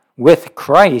with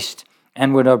Christ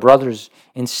and with our brothers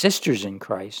and sisters in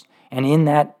Christ. And in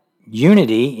that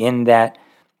unity, in that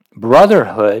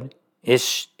brotherhood,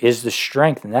 is the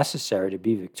strength necessary to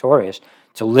be victorious,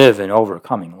 to live an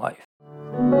overcoming life.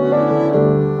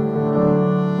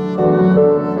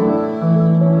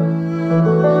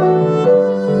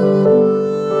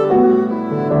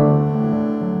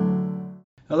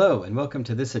 Hello, and welcome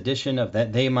to this edition of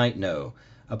That They Might Know,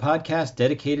 a podcast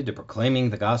dedicated to proclaiming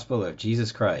the gospel of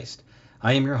Jesus Christ.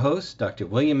 I am your host, Dr.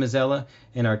 William Mazzella,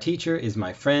 and our teacher is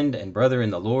my friend and brother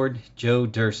in the Lord, Joe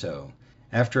Durso.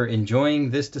 After enjoying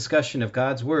this discussion of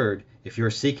God's Word, if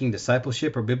you're seeking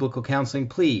discipleship or biblical counseling,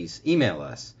 please email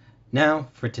us. Now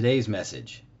for today's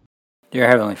message. Dear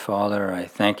Heavenly Father, I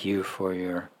thank you for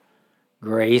your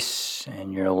grace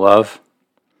and your love.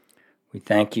 I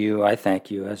thank you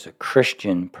as a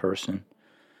Christian person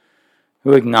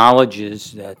who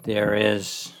acknowledges that there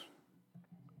is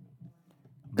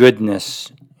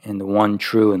goodness in the one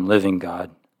true and living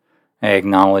God. I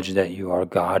acknowledge that you are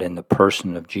God in the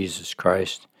person of Jesus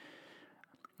Christ.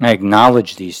 I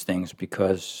acknowledge these things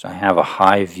because I have a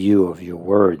high view of your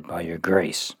word by your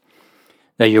grace.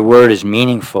 That your word is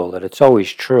meaningful, that it's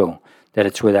always true, that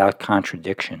it's without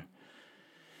contradiction.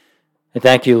 I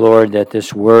thank you, Lord, that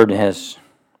this word has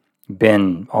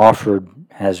been offered,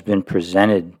 has been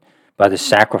presented by the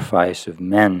sacrifice of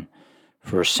men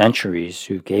for centuries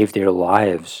who gave their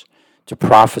lives to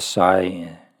prophesy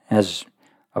as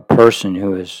a person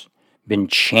who has been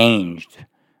changed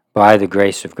by the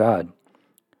grace of God.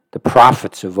 The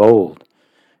prophets of old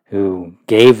who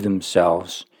gave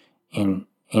themselves in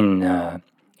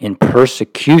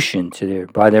persecution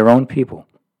by their own people,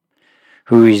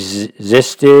 who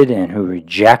resisted and who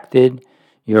rejected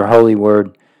your holy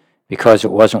word because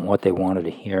it wasn't what they wanted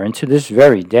to hear. And to this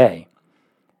very day,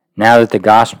 now that the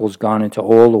gospel's gone into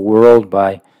all the world,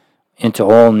 into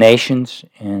all nations,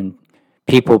 and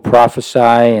people prophesy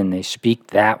and they speak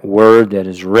that word that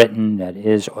is written, that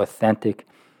is authentic,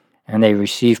 and they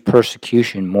receive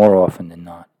persecution more often than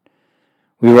not.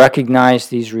 We recognize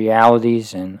these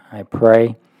realities, and I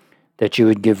pray that you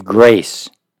would give grace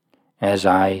as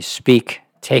I speak.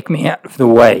 Take me out of the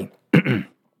way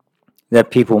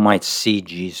that people might see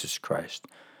Jesus Christ.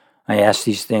 I ask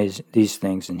these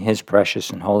things in his precious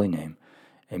and holy name.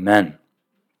 Amen.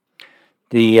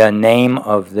 The name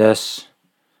of this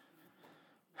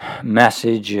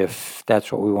message, if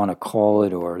that's what we want to call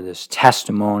it, or this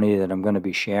testimony that I'm going to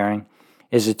be sharing,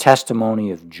 is a testimony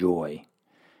of joy.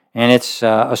 And it's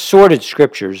assorted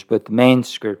scriptures, but the main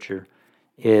scripture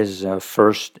is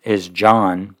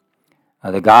John,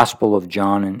 the Gospel of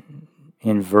John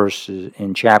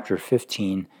in chapter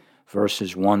 15,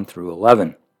 verses 1 through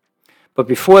 11. But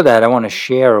before that, I want to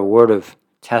share a word of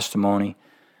testimony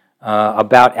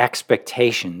about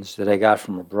expectations that I got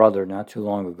from a brother not too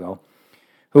long ago,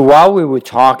 who, while we were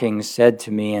talking, said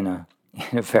to me in a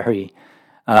very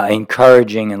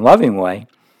encouraging and loving way,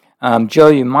 Joe,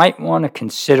 you might want to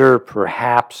consider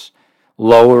perhaps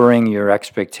lowering your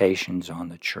expectations on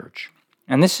the church.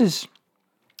 And this is,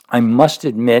 I must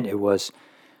admit, it was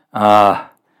a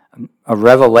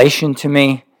revelation to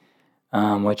me,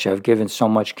 which I've given so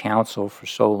much counsel for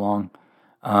so long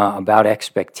about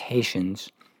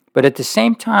expectations. But at the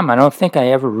same time, I don't think I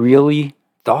ever really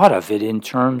thought of it in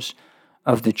terms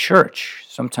of the church.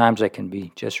 Sometimes I can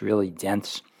be just really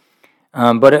dense.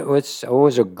 But it was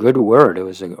always a good word. It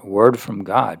was a word from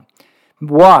God.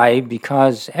 Why?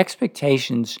 Because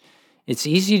expectations, it's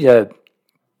easy to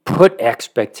put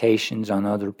expectations on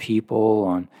other people,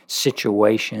 on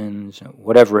situations,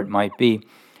 whatever it might be,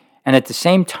 and at the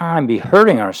same time be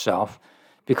hurting ourselves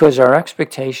because our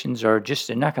expectations are just,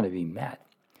 they're not going to be met.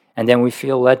 And then we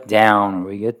feel let down, or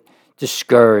we get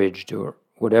discouraged, or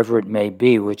whatever it may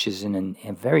be, which is in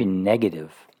a very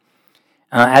negative.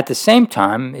 At the same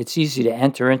time, it's easy to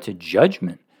enter into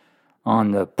judgment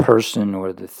on the person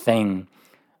or the thing,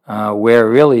 where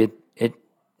really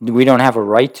we don't have a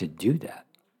right to do that.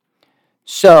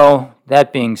 So,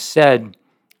 that being said,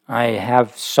 I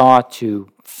have sought to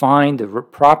find the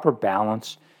proper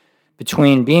balance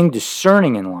between being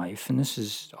discerning in life, and this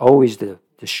is always the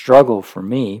struggle for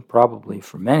me, probably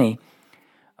for many,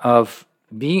 to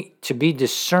be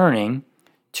discerning,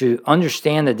 to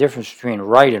understand the difference between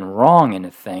right and wrong in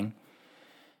a thing,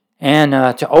 and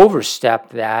to overstep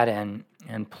that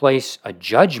and place a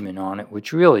judgment on it,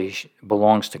 which really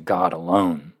belongs to God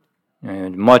alone.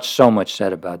 And so much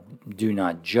said about do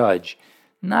not judge,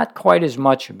 not quite as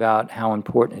much about how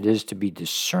important it is to be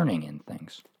discerning in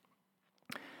things.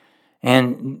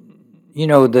 And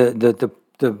the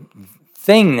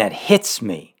thing that hits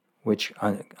me, which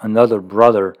another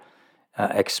brother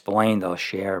explained, I'll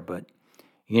share, but,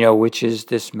 which is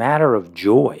this matter of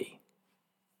joy.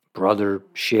 Brother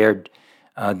shared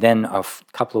then a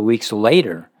couple of weeks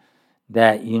later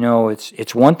that,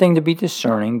 it's one thing to be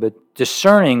discerning, but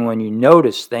discerning when you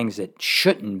notice things that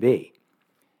shouldn't be,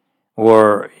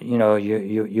 or,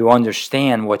 you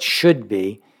understand what should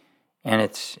be, and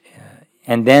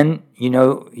then,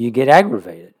 you get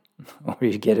aggravated, or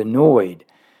you get annoyed,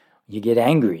 you get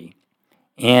angry,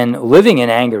 and living in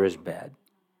anger is bad.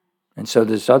 And so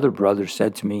this other brother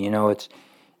said to me,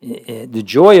 the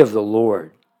joy of the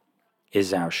Lord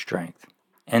is our strength.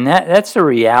 And that's the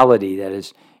reality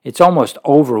it's almost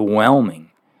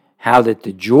overwhelming how that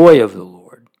the joy of the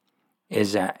Lord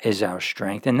is our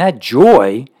strength. And that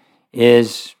joy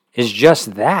is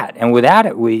just that. And without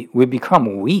it, we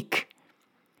become weak.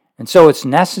 And so it's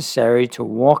necessary to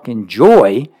walk in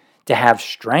joy, to have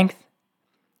strength,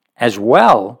 as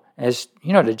well as,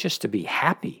 to be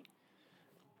happy.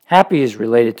 Happy is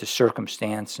related to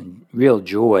circumstance, and real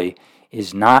joy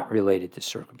is not related to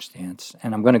circumstance.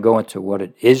 And I'm going to go into what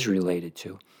it is related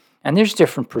to. And there's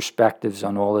different perspectives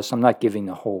on all this. I'm not giving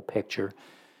the whole picture.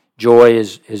 Joy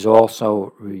is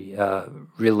also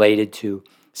related to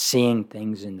seeing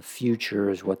things in the future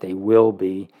as what they will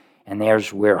be. And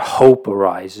there's where hope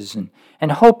arises.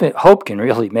 And hope can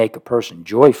really make a person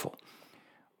joyful.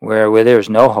 Where there's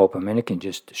no hope, it can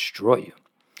just destroy you.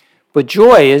 But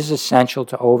joy is essential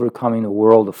to overcoming the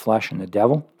world, the flesh, and the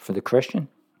devil for the Christian.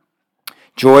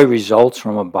 Joy results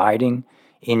from abiding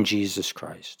in Jesus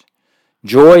Christ.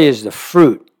 Joy is the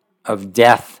fruit of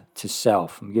death to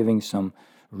self. I'm giving some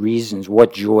reasons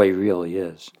what joy really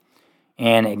is.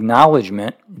 And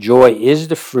acknowledgement, joy is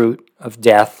the fruit of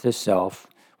death to self,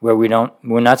 where we're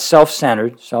not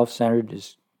self-centered. Self-centered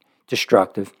is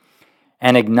destructive.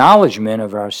 And acknowledgement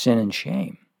of our sin and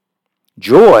shame.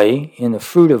 Joy in the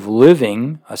fruit of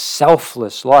living a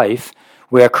selfless life,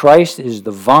 where Christ is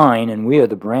the vine and we are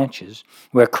the branches,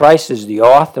 where Christ is the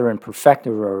author and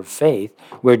perfecter of our faith,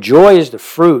 where joy is the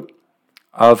fruit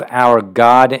of our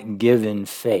God-given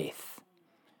faith.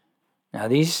 Now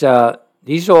these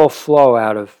all flow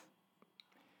out of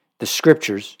the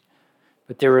Scriptures,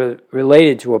 but they're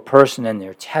related to a person and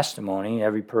their testimony.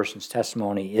 Every person's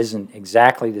testimony isn't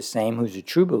exactly the same who's a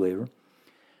true believer,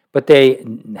 but they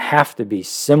have to be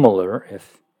similar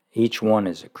if each one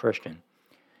is a Christian.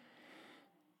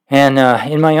 And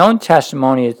in my own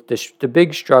testimony, the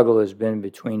big struggle has been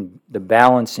between the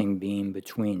balancing beam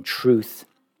between truth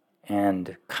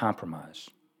and compromise.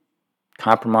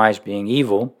 Compromise being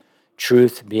evil,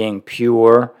 truth being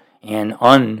pure and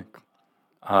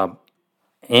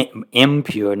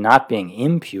impure, not being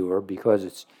impure,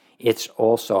 because it's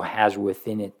also has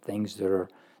within it things that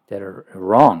are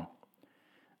wrong.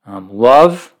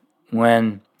 Love,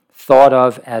 when thought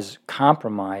of as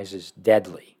compromise, is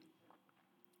deadly.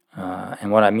 And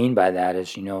what I mean by that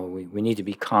is, we need to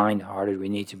be kind-hearted, we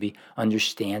need to be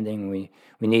understanding, we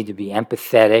need to be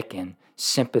empathetic and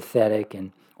sympathetic,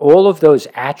 and all of those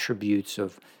attributes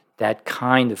of that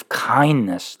kind of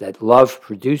kindness that love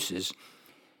produces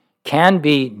can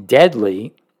be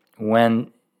deadly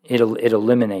when it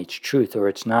eliminates truth, or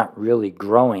it's not really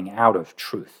growing out of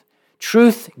truth.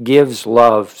 Truth gives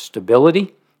love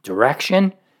stability,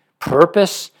 direction,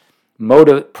 purpose,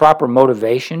 proper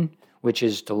motivation, which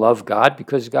is to love God,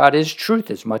 because God is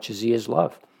truth as much as He is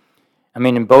love.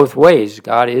 In both ways,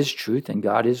 God is truth and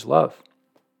God is love.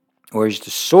 Or He's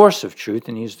the source of truth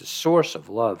and He's the source of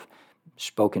love,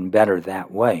 spoken better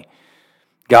that way.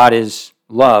 God is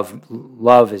love.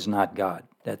 Love is not God.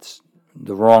 That's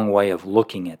the wrong way of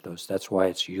looking at those. That's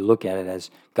why you look at it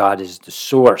as God is the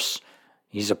source.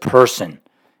 He's a person,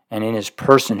 and in His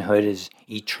personhood is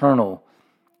eternal,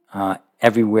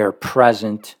 everywhere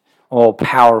present,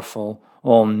 all-powerful,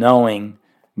 all-knowing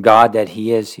God that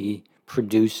He is. He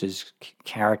produces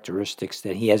characteristics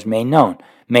that He has made known,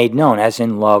 as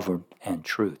in love and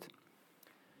truth.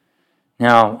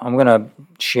 Now, I'm going to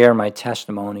share my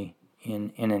testimony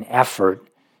in an effort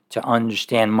to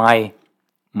understand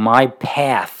my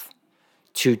path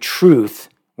to truth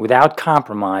without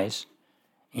compromise,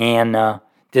 and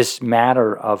this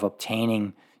matter of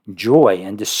obtaining joy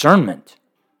and discernment.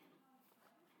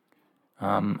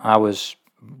 I was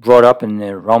brought up in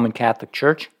the Roman Catholic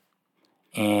Church,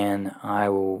 and I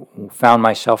found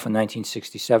myself in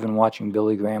 1967 watching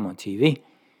Billy Graham on TV.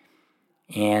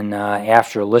 And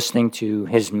after listening to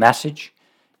his message,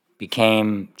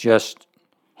 became just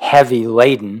heavy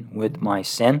laden with my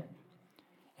sin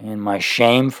and my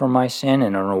shame for my sin,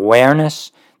 and an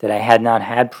awareness that I had not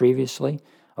had previously.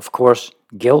 Of course,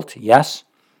 guilt, yes.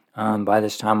 By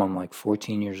this time, I'm like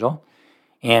 14 years old.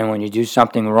 And when you do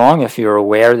something wrong, if you're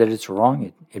aware that it's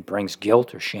wrong, it brings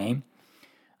guilt or shame.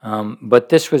 But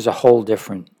this was a whole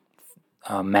different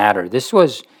matter. This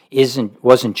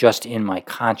wasn't just in my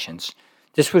conscience.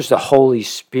 This was the Holy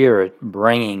Spirit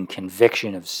bringing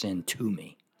conviction of sin to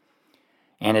me.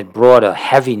 And it brought a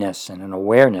heaviness and an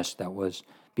awareness that was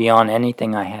beyond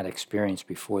anything I had experienced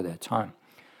before that time.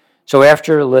 So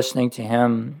after listening to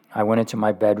him, I went into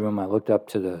my bedroom. I looked up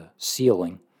to the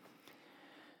ceiling.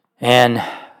 And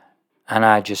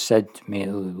I just said to me,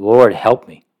 Lord, help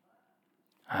me.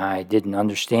 I didn't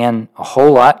understand a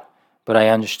whole lot, but I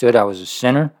understood I was a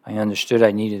sinner. I understood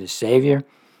I needed a Savior.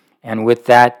 And with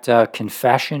that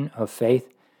confession of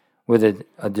faith, with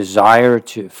a desire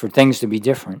for things to be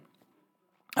different,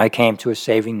 I came to a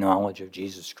saving knowledge of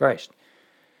Jesus Christ.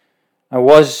 I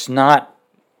was not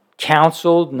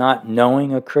counseled, not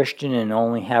knowing a Christian and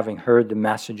only having heard the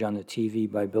message on the TV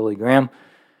by Billy Graham,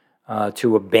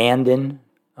 to abandon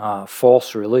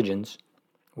false religions,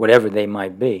 whatever they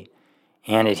might be,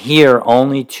 and adhere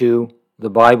only to the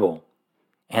Bible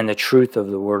and the truth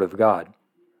of the Word of God.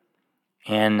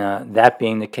 And that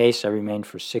being the case, I remained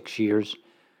for 6 years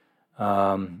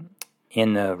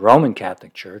in the Roman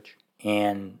Catholic Church,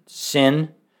 and sin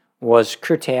was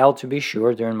curtailed, to be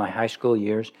sure, during my high school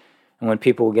years. And when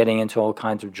people were getting into all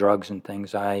kinds of drugs and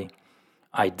things, I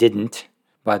didn't,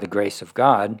 by the grace of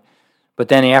God. But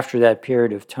then after that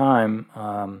period of time,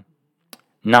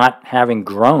 not having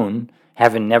grown,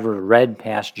 having never read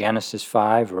past Genesis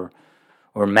 5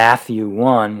 or Matthew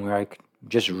 1, where I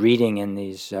just reading in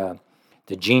these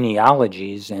the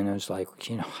genealogies, and it was like,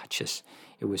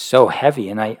 it was so heavy,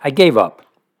 and I gave up.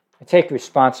 I take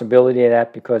responsibility of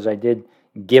that because I did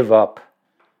give up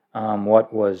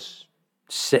what was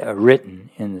written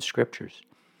in the Scriptures.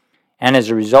 And as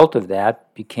a result of that,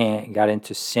 got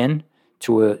into sin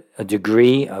to a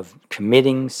degree of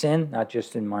committing sin, not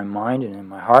just in my mind and in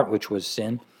my heart, which was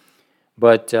sin,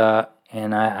 but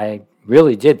and I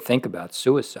really did think about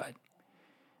suicide.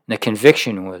 And the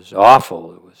conviction was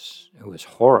awful. It was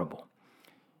horrible.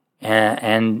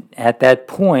 And at that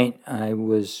point, I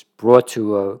was brought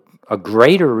to a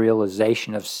greater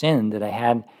realization of sin than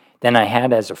I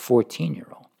had as a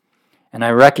 14-year-old. And I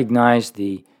recognized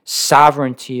the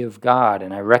sovereignty of God,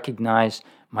 and I recognized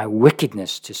my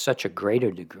wickedness to such a greater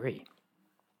degree.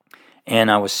 And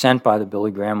I was sent by the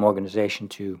Billy Graham organization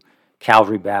to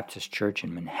Calvary Baptist Church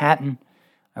in Manhattan.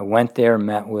 I went there,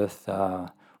 met with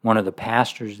one of the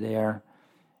pastors there,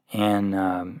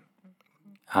 and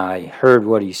I heard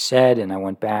what he said, and I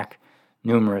went back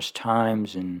numerous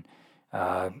times, and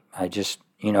I just,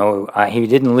 he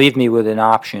didn't leave me with an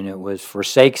option. It was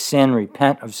forsake sin,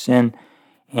 repent of sin,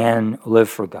 and live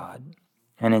for God.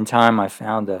 And in time, I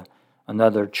found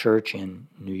another church in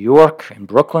New York, in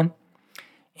Brooklyn,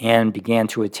 and began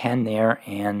to attend there,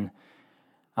 and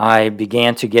I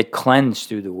began to get cleansed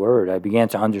through the Word. I began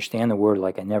to understand the Word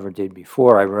like I never did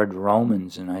before. I read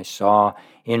Romans, and I saw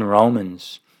in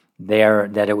Romans there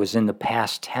that it was in the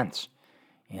past tense.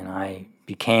 And I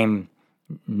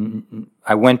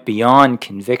went beyond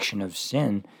conviction of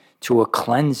sin to a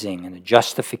cleansing and a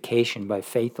justification by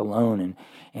faith alone,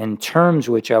 and terms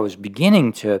which I was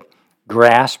beginning to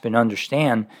grasp and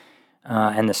understand,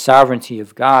 and the sovereignty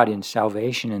of God in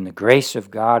salvation and the grace of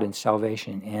God in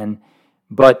salvation.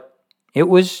 But it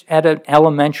was at an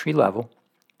elementary level,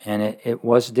 and it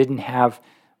didn't have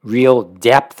real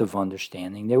depth of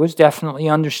understanding. There was definitely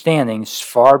understanding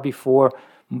far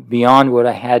beyond what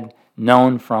I had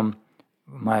known from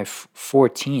my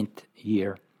 14th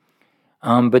year.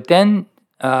 But then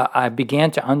I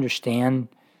began to understand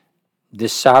the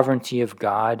sovereignty of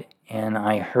God, and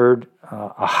I heard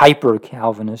a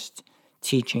hyper-Calvinist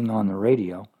teaching on the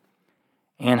radio.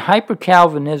 And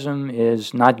hyper-Calvinism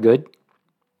is not good.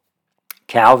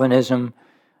 Calvinism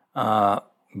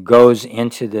goes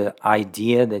into the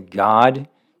idea that God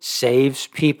saves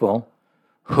people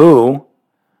who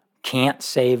can't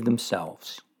save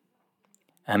themselves.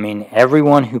 I mean,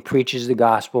 everyone who preaches the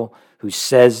gospel, who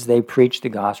says they preach the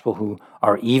gospel, who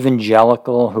are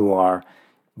evangelical, who are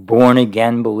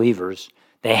born-again believers,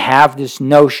 they have this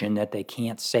notion that they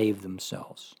can't save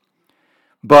themselves.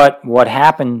 But what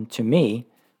happened to me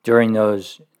during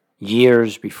those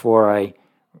years before I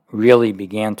really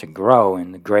began to grow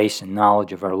in the grace and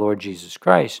knowledge of our Lord Jesus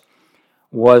Christ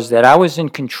was that I was in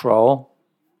control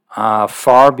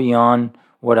far beyond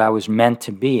what I was meant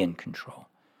to be in control.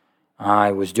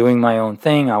 I was doing my own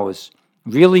thing. I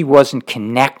really wasn't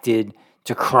connected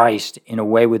to Christ in a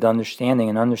way with understanding,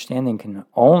 and understanding can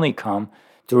only come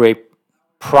through a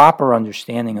proper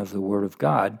understanding of the Word of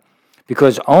God,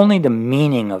 because only the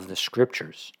meaning of the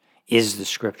Scriptures is the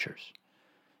Scriptures.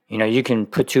 You can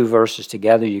put two verses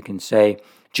together. You can say,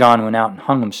 John went out and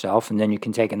hung himself, and then you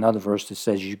can take another verse that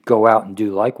says you go out and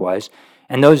do likewise.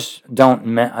 And those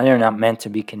they're not meant to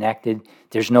be connected.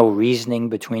 There's no reasoning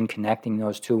between connecting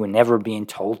those two and never being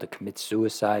told to commit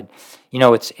suicide.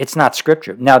 It's not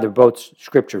Scripture. Now, they're both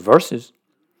Scripture verses,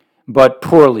 but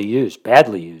poorly used,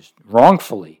 badly used,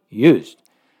 wrongfully used.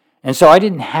 And so I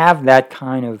didn't have that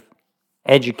kind of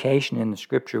education in the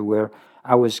Scripture where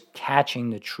I was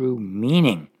catching the true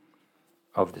meaning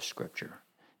of the Scripture.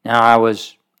 Now, I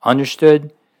was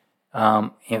understood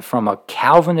from a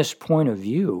Calvinist point of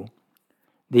view,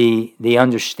 the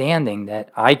understanding that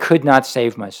I could not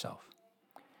save myself,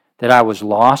 that I was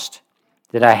lost,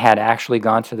 that I had actually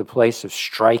gone to the place of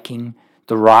striking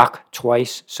the rock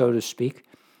twice, so to speak,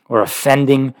 or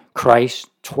offending Christ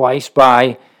twice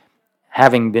by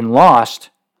having been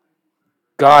lost,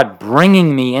 God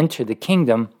bringing me into the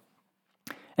kingdom,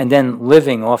 and then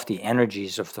living off the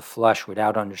energies of the flesh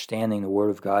without understanding the Word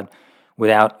of God,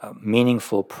 without a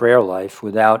meaningful prayer life,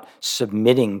 without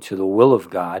submitting to the will of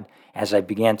God. As I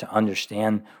began to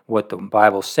understand what the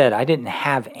Bible said, I didn't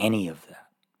have any of that.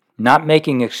 Not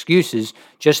making excuses,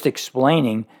 just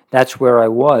explaining that's where I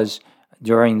was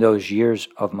during those years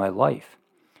of my life.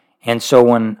 And so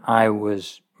when I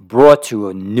was brought to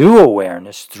a new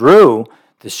awareness through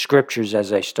the Scriptures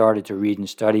as I started to read and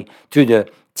study, to the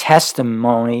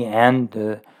testimony and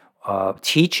the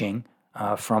teaching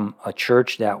from a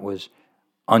church that was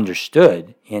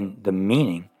understood in the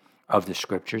meaning of the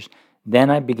Scriptures,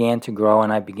 then I began to grow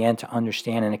and I began to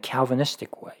understand in a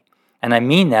Calvinistic way. And I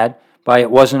mean that by it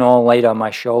wasn't all laid on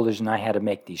my shoulders and I had to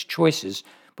make these choices,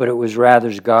 but it was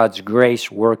rather God's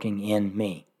grace working in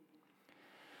me.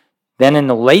 Then in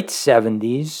the late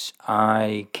 70s,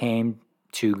 I came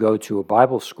to go to a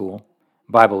Bible school,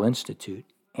 Bible Institute.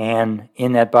 And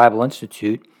in that Bible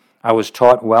Institute, I was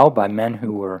taught well by men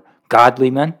who were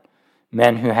godly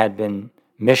men who had been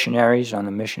missionaries on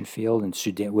the mission field in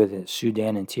Sudan, with the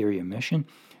Sudan Interior Mission,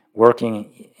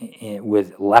 working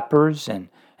with lepers and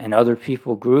other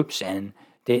people groups, and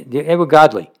they were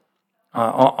godly.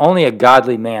 Only a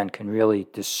godly man can really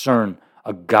discern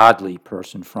a godly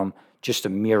person from just a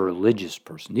mere religious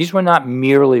person. These were not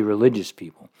merely religious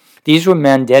people. These were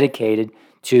men dedicated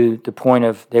to the point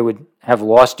of they would have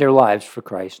lost their lives for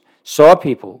Christ, saw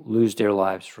people lose their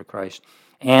lives for Christ,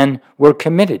 and were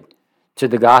committed to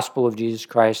the gospel of Jesus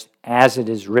Christ as it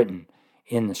is written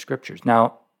in the Scriptures.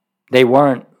 Now, they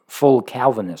weren't full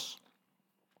Calvinists.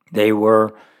 They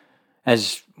were,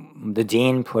 as the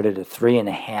dean put it, a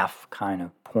 3.5 kind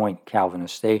of point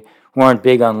Calvinists. They weren't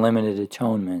big on limited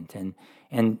atonement,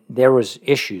 and there was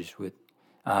issues with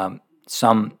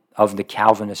some of the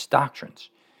Calvinist doctrines.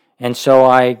 And so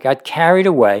I got carried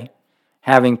away,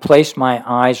 having placed my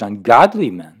eyes on godly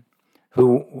men,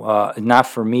 who, not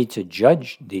for me to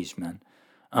judge these men,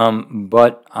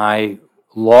 but I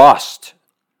lost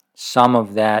some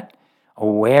of that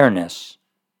awareness,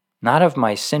 not of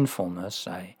my sinfulness.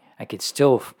 I could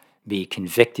still be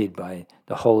convicted by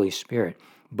the Holy Spirit,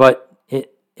 but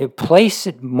it placed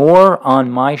it more on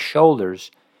my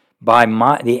shoulders by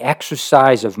the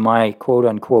exercise of my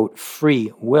quote-unquote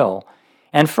free will.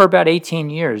 And for about 18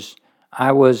 years,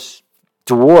 I was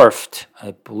dwarfed,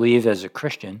 I believe, as a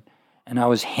Christian, and I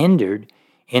was hindered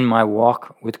in my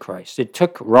walk with Christ. It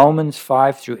took Romans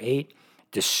 5 through 8,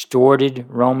 distorted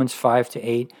Romans 5 to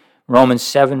 8, Romans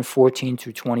 7, 14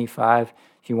 through 25.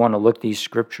 If you want to look these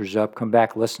scriptures up, come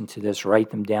back, listen to this,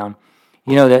 write them down.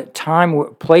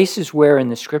 That places where in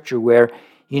the Scripture where,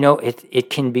 it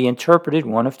can be interpreted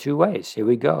one of two ways. Here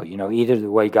we go. Either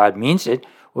the way God means it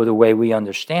or the way we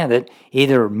understand it,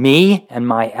 either me and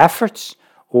my efforts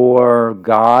or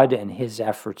God and His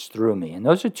efforts through me. And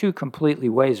those are two completely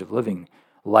ways of living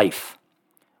life.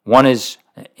 One is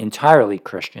entirely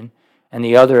Christian, and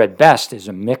the other at best is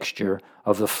a mixture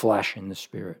of the flesh and the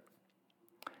spirit.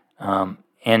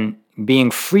 And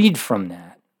being freed from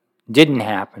that didn't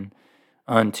happen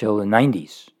until the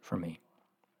 90s for me,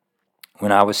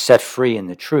 when I was set free in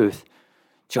the truth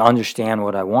to understand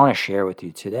what I want to share with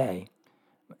you today.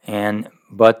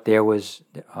 But there was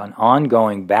an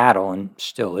ongoing battle, and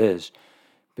still is,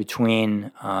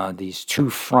 between these two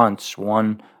fronts,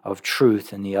 one of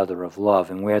truth and the other of love,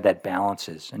 and where that balance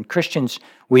is. And Christians,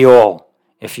 we all,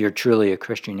 if you're truly a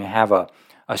Christian, you have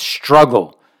a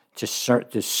struggle to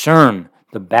discern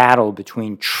the battle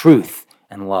between truth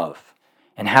and love,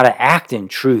 and how to act in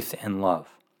truth and love.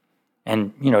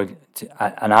 And,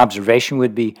 an observation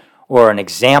would be, or an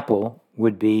example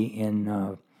would be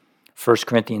in 1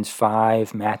 Corinthians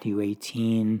 5, Matthew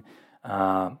 18,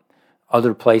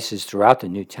 other places throughout the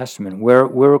New Testament, where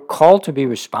we're called to be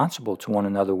responsible to one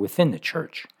another within the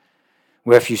church.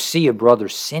 where if you see a brother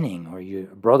sinning or your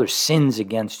brother sins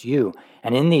against you,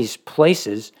 and in these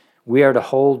places we are to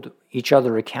hold each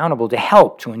other accountable, to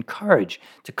help, to encourage,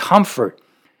 to comfort,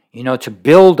 to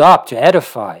build up, to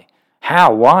edify.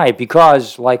 How? Why?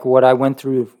 Because like what I went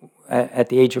through at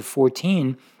the age of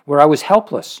 14, where I was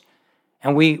helpless.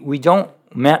 And we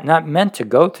not meant to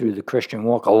go through the Christian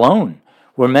walk alone.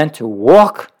 We're meant to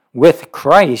walk with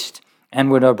Christ and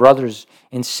with our brothers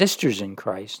and sisters in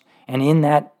Christ. And in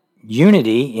that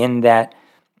unity, in that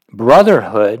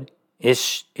brotherhood,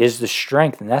 is the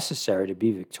strength necessary to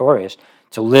be victorious,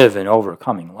 to live an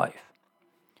overcoming life.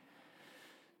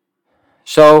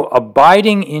 So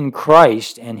abiding in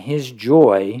Christ and His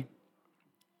joy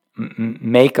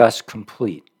make us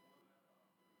complete.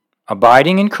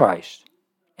 Abiding in Christ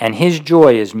and His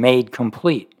joy is made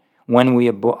complete when we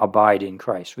abide in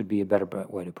Christ, would be a better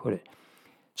way to put it.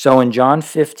 So in John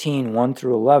 15, 1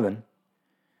 through 11,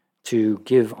 to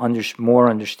give more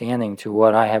understanding to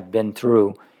what I have been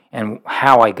through and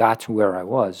how I got to where I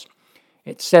was,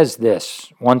 it says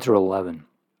this, 1 through 11.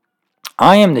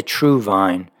 I am the true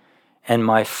vine, and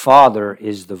my Father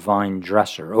is the vine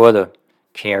dresser, or the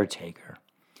caretaker.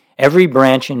 Every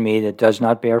branch in me that does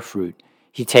not bear fruit,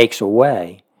 He takes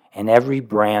away, and every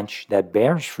branch that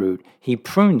bears fruit, He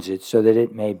prunes it so that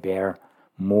it may bear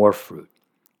more fruit.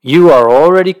 You are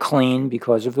already clean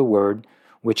because of the word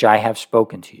which I have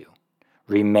spoken to you.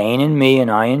 Remain in me,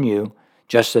 and I in you,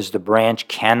 just as the branch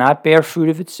cannot bear fruit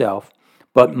of itself,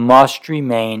 but must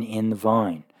remain in the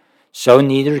vine. So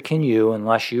neither can you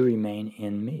unless you remain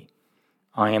in me.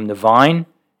 I am the vine,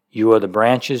 you are the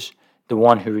branches. The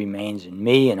one who remains in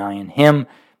me and I in him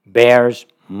bears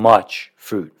much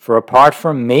fruit. For apart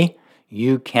from me,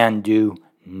 you can do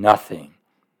nothing.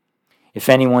 If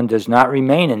anyone does not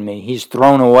remain in me, he's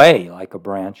thrown away like a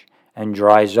branch and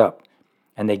dries up.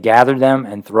 And they gather them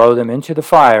and throw them into the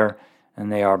fire,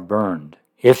 and they are burned.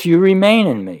 If you remain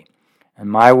in me, and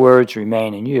my words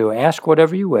remain in you, ask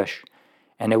whatever you wish,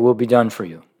 and it will be done for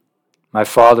you. My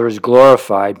Father is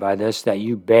glorified by this, that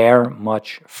you bear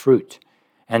much fruit,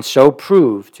 and so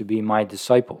prove to be my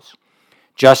disciples.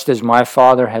 Just as my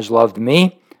Father has loved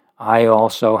me, I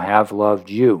also have loved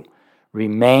you.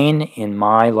 Remain in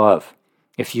my love.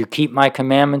 If you keep my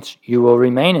commandments, you will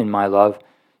remain in my love,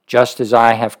 just as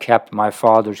I have kept my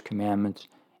Father's commandments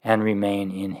and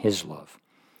remain in his love.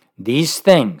 These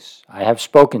things I have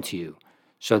spoken to you,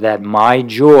 so that my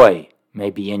joy may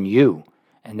be in you,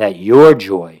 and that your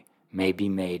joy may be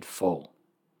made full.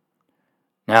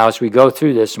 Now, as we go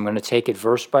through this, I'm going to take it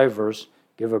verse by verse,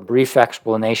 give a brief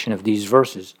explanation of these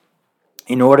verses,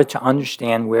 in order to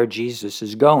understand where Jesus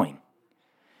is going.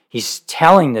 He's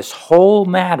telling this whole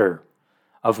matter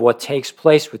of what takes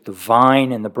place with the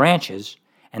vine and the branches,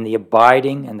 and the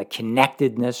abiding and the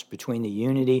connectedness between the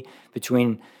unity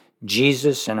between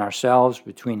Jesus and ourselves,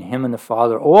 between him and the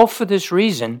Father, all for this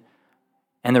reason,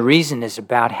 and the reason is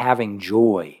about having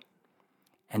joy.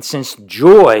 And since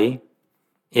joy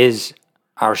is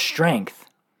our strength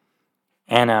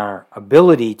and our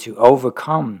ability to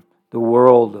overcome the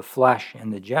world, the flesh,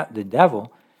 and the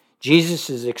devil, Jesus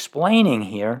is explaining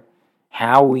here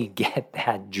how we get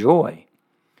that joy.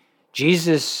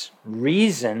 Jesus'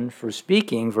 reason for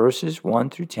speaking, verses 1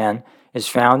 through 10, is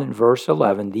found in verse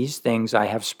 11. These things I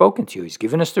have spoken to you. He's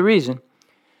given us the reason.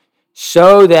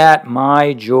 So that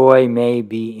my joy may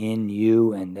be in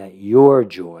you and that your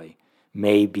joy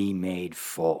may be made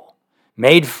full.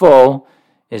 Made full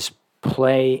is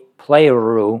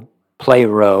plero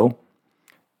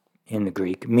in the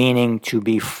Greek, meaning to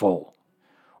be full,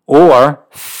 or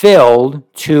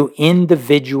filled to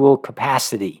individual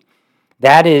capacity.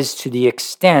 That is, to the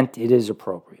extent it is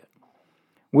appropriate.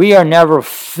 We are never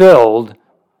filled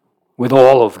with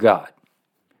all of God.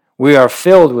 We are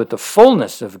filled with the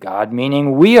fullness of God,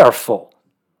 meaning we are full.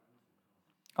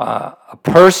 A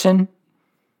person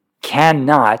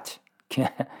cannot,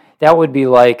 that would be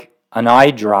like an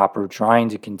eyedropper trying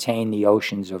to contain the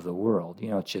oceans of the world.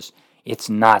 It's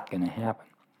not going to happen.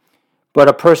 But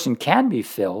a person can be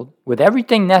filled with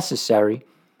everything necessary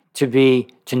to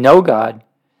know God,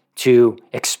 to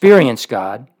experience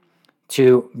God,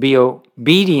 to be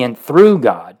obedient through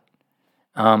God.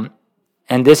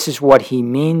 And this is what he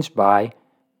means by,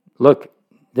 look,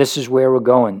 this is where we're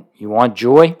going. You want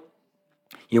joy?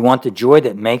 You want the joy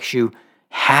that makes you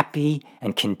happy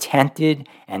and contented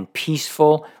and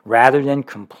peaceful rather than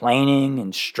complaining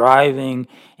and striving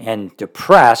and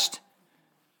depressed.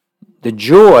 The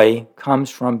joy comes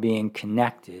from being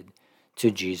connected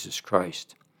to Jesus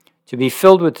Christ. To be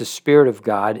filled with the Spirit of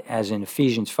God, as in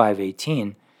Ephesians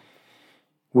 5:18,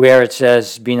 where it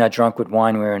says, be not drunk with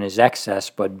wine wherein is excess,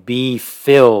 but be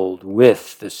filled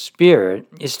with the Spirit,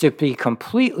 is to be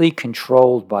completely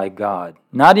controlled by God,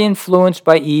 not influenced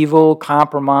by evil,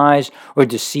 compromised, or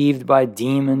deceived by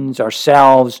demons,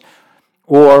 ourselves,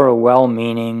 or a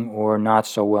well-meaning or not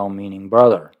so well-meaning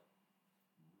brother.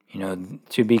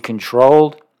 To be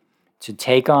controlled, to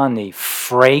take on the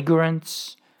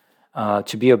fragrance,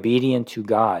 to be obedient to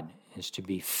God, is to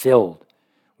be filled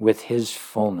with His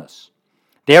fullness.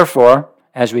 Therefore,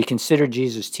 as we consider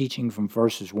Jesus' teaching from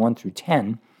verses 1 through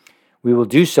 10, we will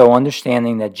do so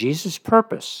understanding that Jesus'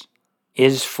 purpose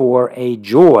is for a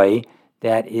joy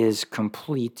that is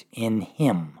complete in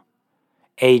Him.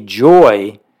 A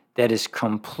joy that is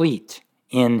complete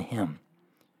in Him.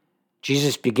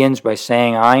 Jesus begins by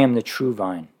saying, I am the true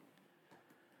vine.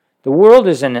 The world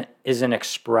is an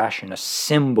expression, a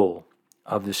symbol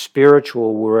of the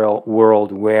spiritual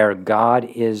world where God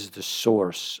is the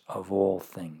source of all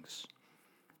things.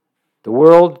 The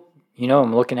world,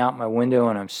 I'm looking out my window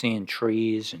and I'm seeing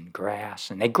trees and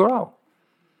grass, and they grow.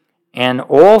 And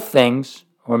all things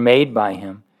were made by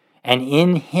Him, and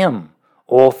in Him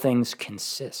all things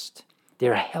consist.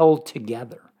 They're held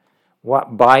together.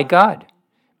 By God,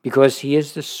 because He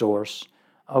is the source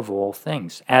of all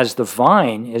things. As the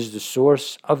vine is the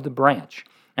source of the branch.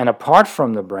 And apart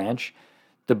from the vine,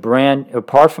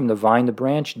 the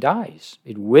branch dies.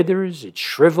 It withers, it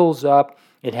shrivels up,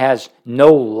 it has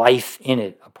no life in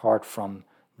it apart from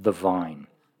the vine.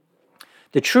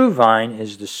 The true vine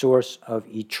is the source of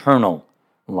eternal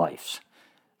life.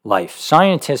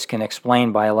 Scientists can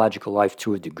explain biological life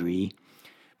to a degree,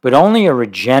 but only a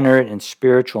regenerate and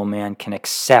spiritual man can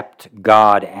accept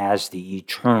God as the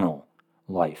eternal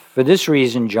life. For this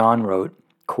reason, John wrote,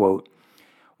 quote,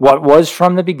 what was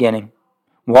from the beginning,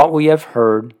 what we have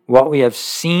heard, what we have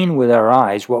seen with our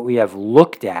eyes, what we have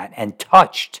looked at and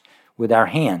touched with our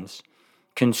hands,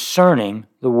 concerning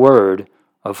the word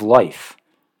of life.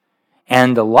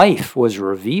 And the life was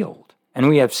revealed, and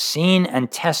we have seen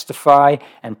and testify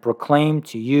and proclaim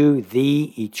to you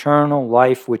the eternal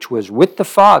life which was with the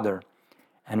Father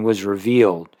and was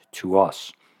revealed to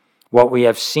us. What we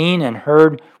have seen and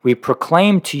heard, we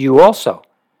proclaim to you also,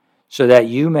 so that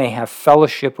you may have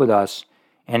fellowship with us,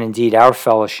 and indeed our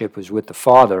fellowship is with the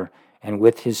Father and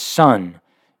with His Son,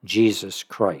 Jesus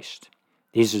Christ.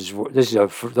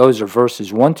 Those are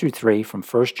verses 1 through 3 from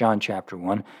 1 John chapter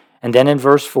 1. And then in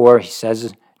verse 4,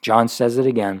 John says it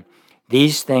again,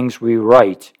 these things we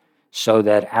write so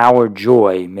that our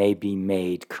joy may be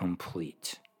made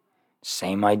complete.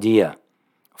 Same idea,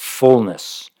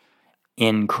 fullness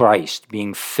in Christ,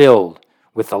 being filled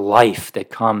with the life that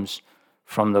comes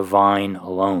from the vine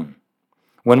alone.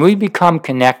 When we become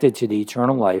connected to the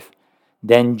eternal life,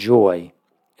 then joy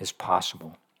is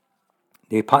possible.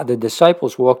 The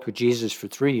disciples walked with Jesus for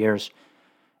 3 years,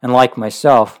 and like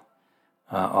myself,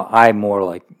 I more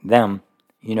like them,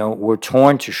 were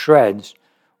torn to shreds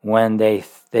when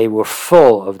they were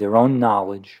full of their own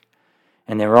knowledge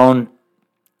and their own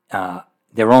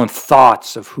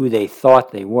thoughts of who they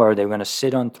thought they were. They were going to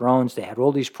sit on thrones. They had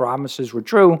all these promises were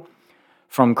true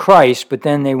from Christ, but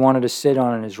then they wanted to sit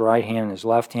on His right hand and His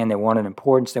left hand. They wanted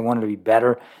importance. They wanted to be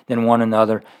better than one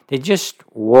another. They just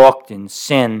walked in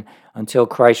sin until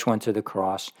Christ went to the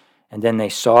cross, and then they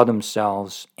saw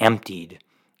themselves emptied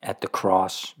at the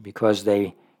cross because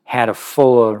they had a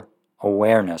fuller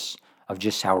awareness of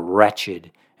just how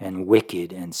wretched and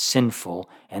wicked and sinful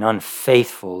and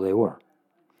unfaithful they were.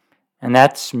 And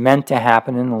that's meant to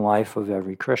happen in the life of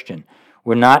every Christian.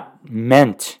 We're not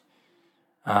meant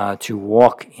to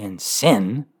walk in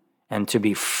sin and to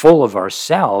be full of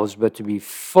ourselves, but to be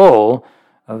full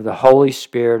of the Holy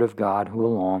Spirit of God who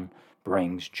alone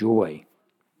brings joy.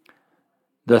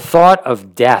 The thought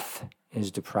of death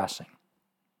is depressing.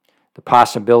 The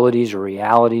possibilities or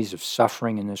realities of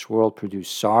suffering in this world produce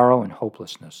sorrow and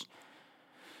hopelessness.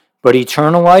 But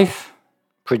eternal life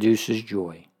produces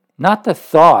joy. Not the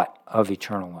thought of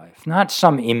eternal life, not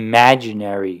some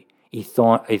imaginary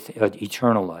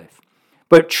eternal life,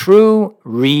 but true,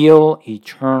 real,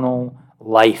 eternal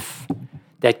life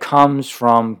that comes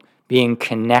from being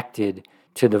connected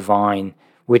to the vine,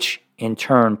 which in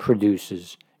turn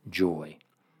produces joy.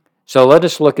 So let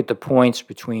us look at the points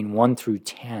between 1 through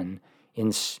 10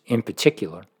 in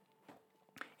particular.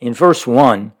 In verse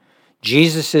 1,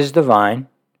 Jesus is the vine,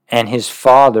 and His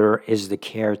Father is the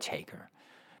caretaker.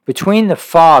 Between the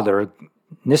Father,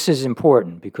 this is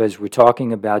important because we're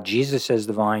talking about Jesus as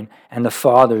the vine and the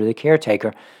Father, the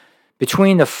caretaker.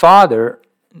 Between the Father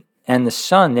and the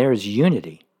Son, there is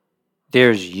unity.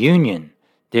 There's union.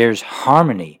 There's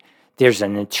harmony. There's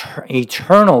an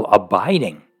eternal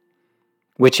abiding.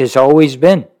 which has always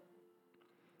been.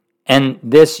 And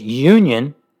this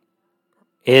union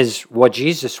is what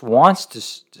Jesus wants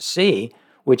to see,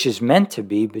 which is meant to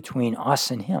be between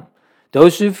us and him.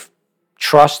 Those who've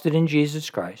trusted in Jesus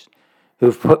Christ,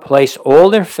 who've placed all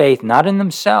their faith not in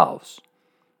themselves,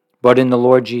 but in the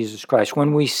Lord Jesus Christ.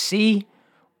 When we see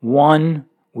one,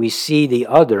 we see the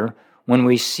other. When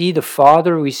we see the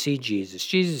Father, we see Jesus.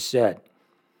 Jesus said,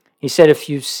 he said, if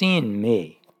you've seen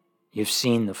me, you've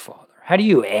seen the Father. How do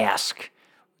you ask,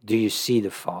 do you see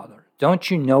the Father?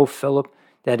 Don't you know, Philip,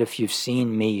 that if you've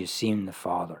seen me, you've seen the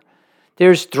Father?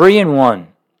 There's three in one,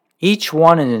 each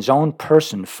one in his own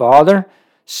person, Father,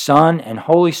 Son, and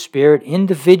Holy Spirit,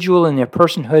 individual in their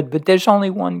personhood, but there's only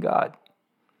one God.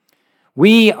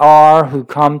 We are, who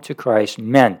come to Christ,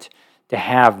 meant to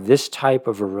have this type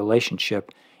of a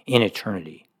relationship in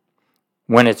eternity.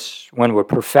 When we're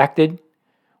perfected,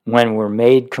 when we're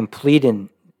made complete and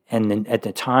at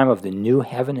the time of the new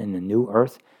heaven and the new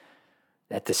earth,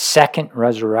 at the second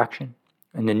resurrection,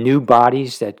 and the new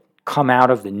bodies that come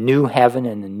out of the new heaven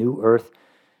and the new earth,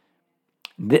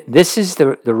 this is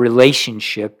the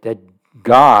relationship that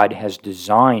God has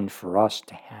designed for us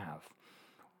to have.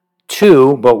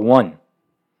 Two, but one.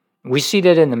 We see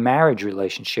that in the marriage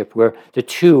relationship where the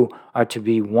two are to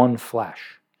be one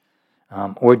flesh,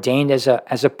 ordained as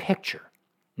a picture,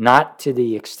 not to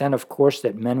the extent, of course,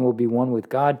 that men will be one with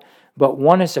God, but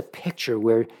one as a picture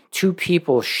where two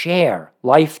people share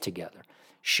life together,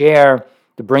 share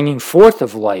the bringing forth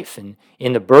of life and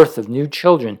in the birth of new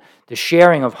children, the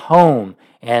sharing of home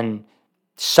and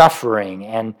suffering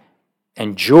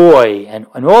and joy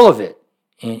and all of it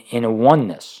in a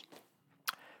oneness.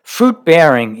 Fruit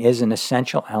bearing is an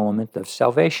essential element of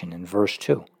salvation in verse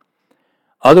 2.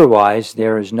 Otherwise,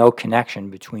 there is no connection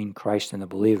between Christ and the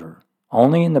believer,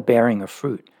 only in the bearing of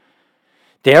fruit.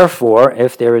 Therefore,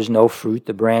 if there is no fruit,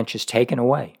 the branch is taken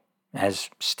away, as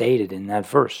stated in that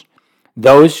verse.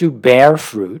 Those who bear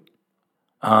fruit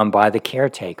by the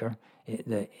caretaker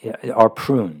are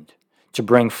pruned to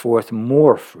bring forth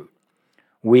more fruit.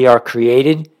 We are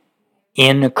created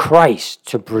in Christ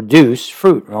to produce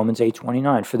fruit, Romans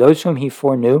 8:29. For those whom he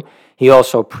foreknew, he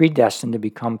also predestined to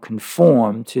become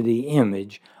conformed to the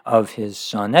image of his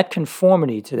Son. That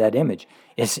conformity to that image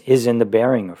is in the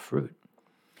bearing of fruit.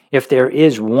 If there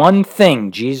is one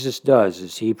thing Jesus does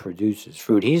is he produces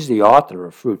fruit. He's the author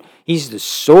of fruit. He's the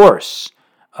source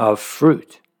of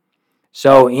fruit.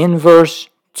 So in verse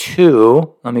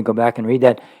 2, let me go back and read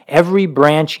that. Every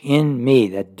branch in me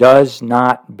that does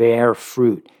not bear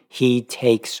fruit, he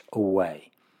takes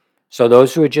away. So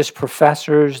those who are just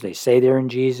professors, they say they're in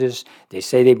Jesus, they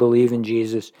say they believe in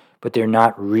Jesus, but they're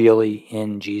not really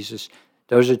in Jesus,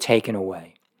 those are taken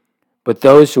away. But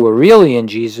those who are really in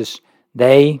Jesus,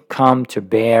 they come to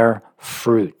bear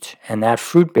fruit. And that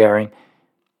fruit bearing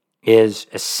is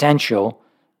essential,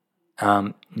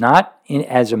 not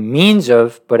as a means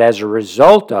of, but as a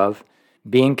result of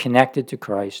being connected to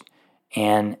Christ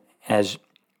and as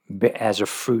a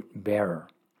fruit bearer.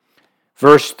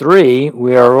 Verse 3,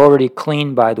 we are already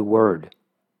clean by the word.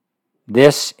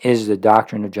 This is the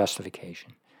doctrine of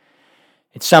justification.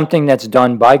 It's something that's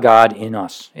done by God in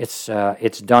us. It's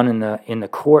done in the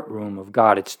courtroom of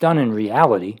God. It's done in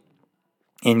reality,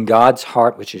 in God's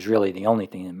heart, which is really the only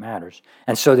thing that matters.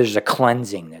 And so there's a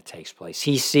cleansing that takes place.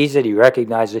 He sees it, he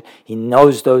recognizes it, he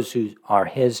knows those who are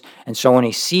his. And so when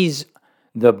he sees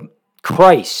the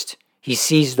Christ, he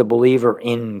sees the believer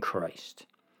in Christ.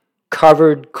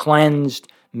 Covered, cleansed,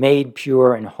 made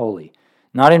pure and holy.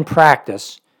 Not in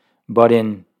practice, but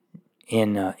in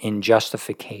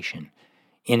justification,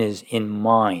 in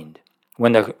mind.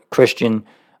 When the Christian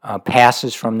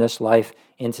passes from this life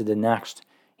into the next,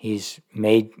 he's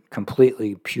made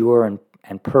completely pure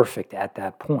and perfect at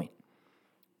that point,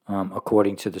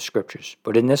 according to the Scriptures.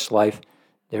 But in this life,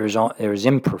 there is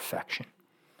imperfection.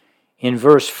 In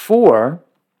verse 4,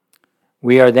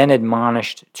 we are then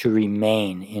admonished to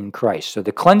remain in Christ. So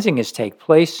the cleansing has taken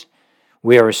place.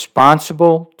 We are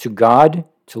responsible to God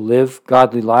to live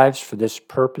godly lives. For this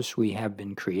purpose we have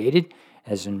been created,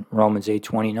 as in Romans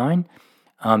 8:29,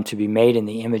 to be made in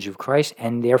the image of Christ,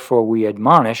 and therefore we are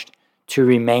admonished to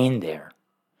remain there,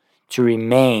 to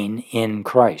remain in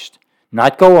Christ.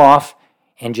 Not go off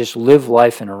and just live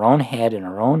life in our own head, in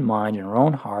our own mind, in our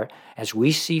own heart, as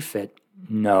we see fit.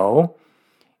 No.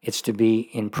 It's to be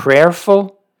in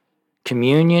prayerful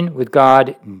communion with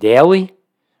God daily,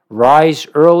 rise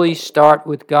early, start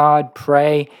with God,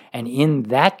 pray, and in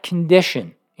that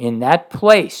condition, in that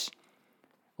place,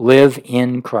 live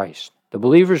in Christ. The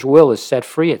believer's will is set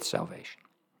free at salvation.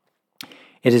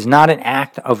 It is not an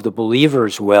act of the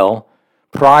believer's will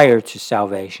prior to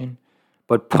salvation,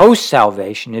 But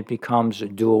post-salvation, it becomes a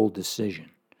dual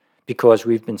decision because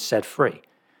we've been set free.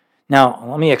 Now,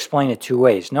 let me explain it two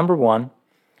ways. Number one,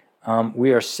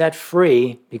 we are set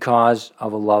free because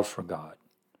of a love for God.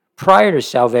 Prior to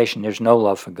salvation, there's no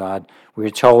love for God. We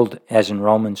are told, as in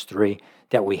Romans 3,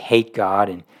 that we hate God.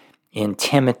 And in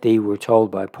Timothy, we're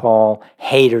told by Paul,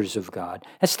 haters of God.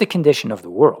 That's the condition of the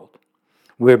world.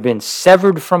 We've been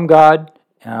severed from God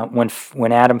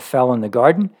when Adam fell in the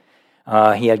garden.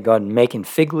 He had gone making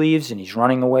fig leaves, and he's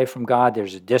running away from God.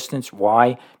 There's a distance.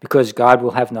 Why? Because God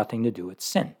will have nothing to do with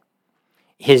sin.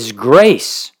 His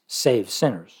grace saves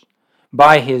sinners.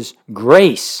 By His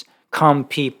grace,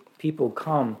 people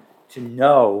come to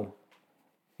know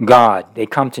God. They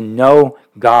come to know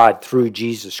God through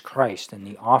Jesus Christ and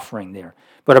the offering there.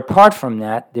 But apart from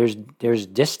that, there's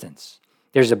distance.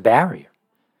 There's a barrier.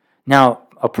 Now,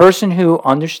 a person who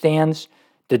understands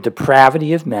the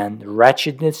depravity of men, the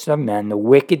wretchedness of men, the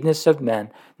wickedness of men,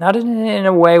 not in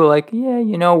a way like,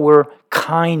 yeah, we're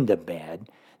kind of bad,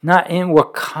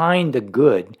 we're kind of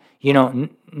good. Now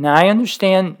I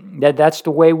understand that that's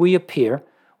the way we appear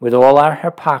with all our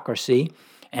hypocrisy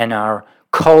and our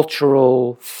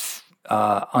cultural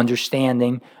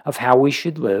understanding of how we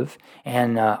should live,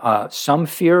 and some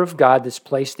fear of God that's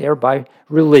placed there by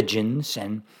religions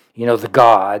and, the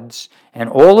gods, and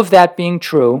all of that being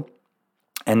true,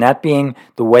 and that being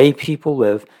the way people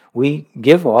live, we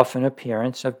give off an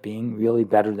appearance of being really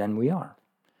better than we are.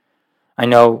 I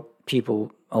know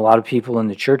a lot of people in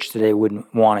the church today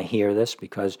wouldn't want to hear this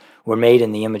because we're made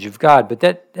in the image of God, but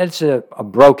that's a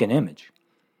broken image.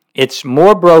 It's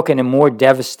more broken and more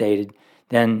devastated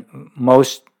than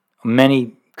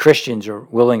many Christians are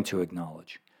willing to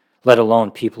acknowledge, let alone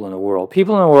people in the world.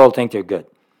 People in the world think they're good.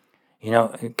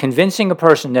 Convincing a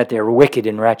person that they're wicked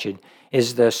and wretched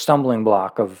is the stumbling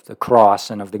block of the cross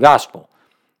and of the gospel.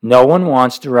 No one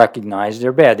wants to recognize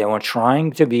they're bad. They want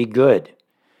trying to be good.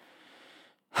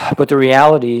 But the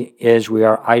reality is we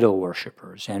are idol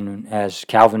worshipers. And as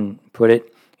Calvin put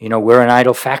it, we're an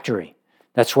idol factory.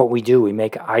 That's what we do. We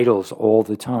make idols all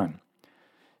the time.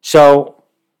 So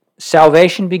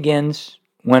salvation begins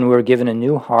when we're given a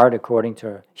new heart, according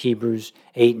to Hebrews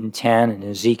 8 and 10 and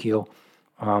Ezekiel,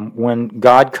 when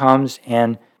God comes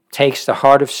and takes the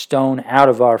heart of stone out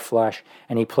of our flesh,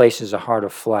 and He places a heart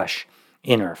of flesh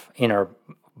in our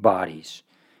bodies,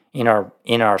 in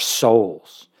our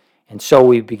souls. And so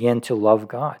we begin to love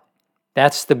God.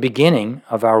 That's the beginning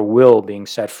of our will being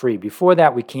set free. Before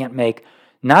that, we can't make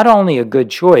not only a good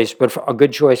choice, but a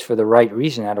good choice for the right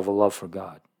reason out of a love for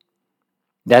God.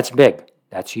 That's big.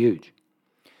 That's huge.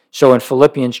 So in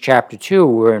Philippians chapter 2,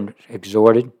 we're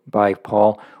exhorted by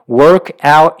Paul, work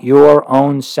out your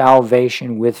own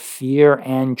salvation with fear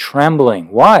and trembling.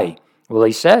 Why? Well,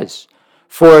 he says,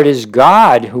 for it is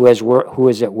God who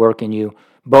is at work in you,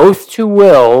 both to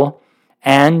will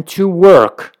and to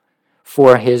work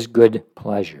for His good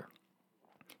pleasure.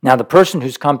 Now, the person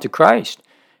who's come to Christ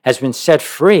has been set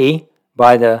free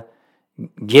by the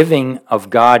giving of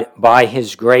God by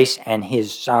His grace and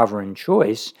His sovereign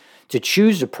choice to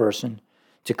choose a person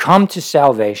to come to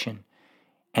salvation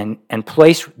and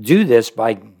do this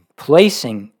by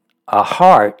placing a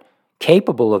heart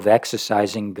capable of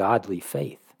exercising godly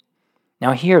faith.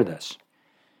 Now hear this.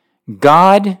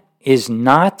 God is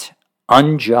not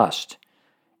unjust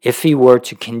if He were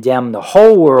to condemn the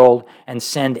whole world and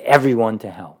send everyone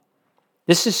to hell.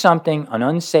 This is something an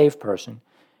unsaved person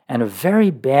and a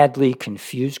very badly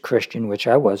confused Christian, which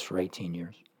I was for 18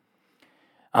 years,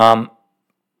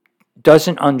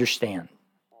 doesn't understand.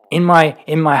 In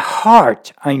my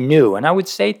heart, I knew, and I would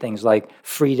say things like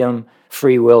freedom,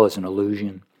 free will is an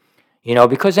illusion,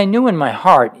 because I knew in my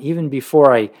heart, even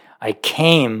before I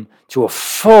came to a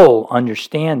full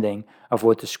understanding of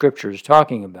what the Scripture is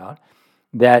talking about,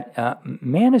 that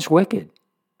man is wicked.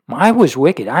 I was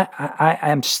wicked. I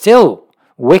am still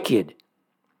wicked,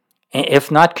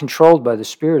 if not controlled by the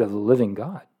Spirit of the living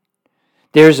God.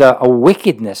 There's a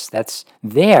wickedness that's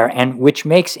there, and which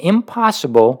makes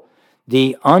impossible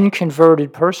the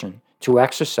unconverted person to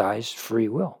exercise free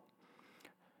will.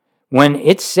 When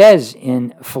it says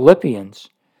in Philippians,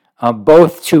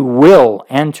 both to will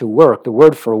and to work, the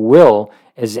word for will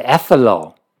is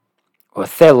ethelo, or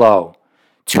thelo,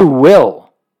 to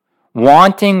will,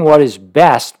 wanting what is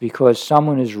best because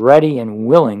someone is ready and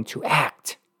willing to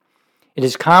act. It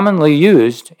is commonly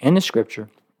used in the Scripture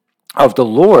of the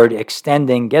Lord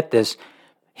extending, get this,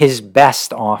 His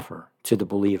best offer to the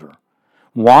believer,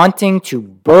 wanting to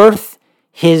birth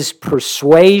His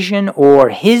persuasion or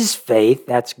His faith,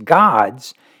 that's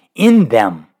God's, in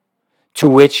them, to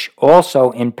which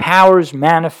also empowers,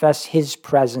 manifests His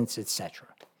presence, etc.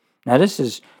 Now, this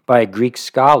is by Greek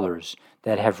scholars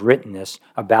that have written this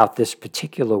about this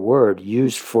particular word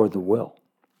used for the will.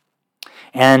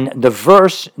 And the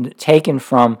verse taken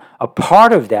from a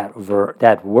part of that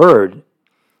word,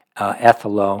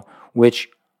 ethelo, which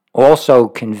also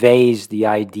conveys the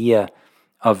idea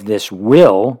of this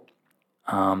will,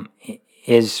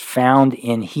 is found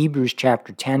in Hebrews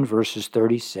chapter 10, verses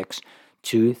 36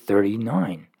 to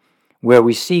 39, where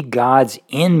we see God's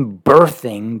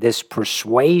inbirthing this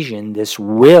persuasion, this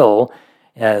will,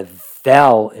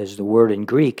 thel is the word in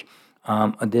Greek,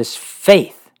 this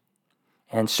faith.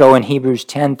 And so in Hebrews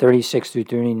 10, 36 through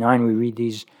 39, we read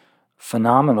these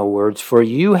phenomenal words, "For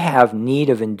you have need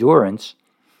of endurance,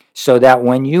 so that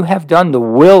when you have done the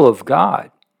will of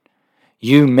God,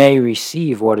 you may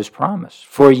receive what is promised.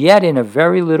 For yet in a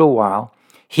very little while,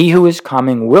 he who is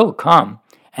coming will come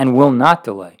and will not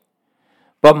delay.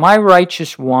 But my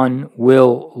righteous one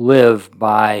will live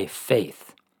by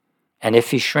faith. And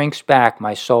if he shrinks back,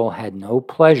 my soul had no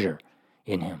pleasure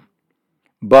in him.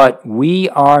 But we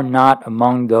are not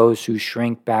among those who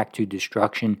shrink back to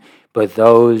destruction, but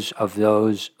those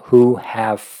who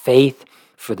have faith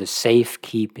for the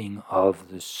safekeeping of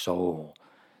the soul."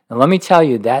 Now let me tell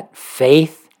you, that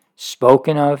faith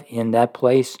spoken of in that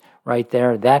place right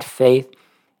there, that faith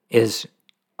is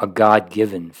a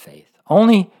God-given faith.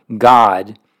 Only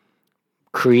God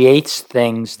creates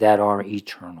things that are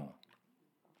eternal.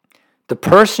 The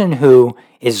person who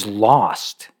is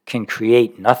lost can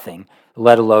create nothing,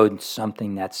 let alone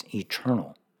something that's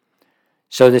eternal.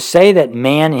 So to say that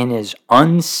man in his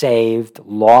unsaved,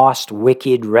 lost,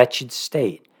 wicked, wretched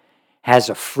state has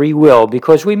a free will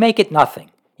because we make it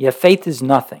nothing. Yeah, faith is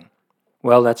nothing.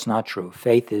 Well, that's not true.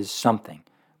 Faith is something.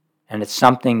 And it's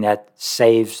something that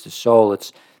saves the soul.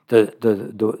 It's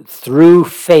through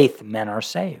faith men are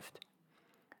saved.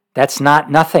 That's not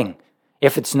nothing.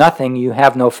 If it's nothing, you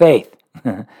have no faith.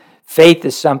 Faith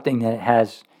is something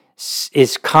that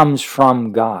comes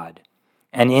from God.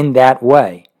 And in that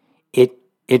way,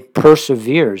 it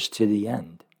perseveres to the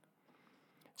end.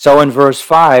 So in verse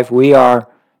 5, we are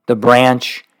the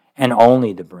branch and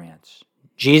only the branch.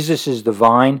 Jesus is the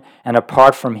vine, and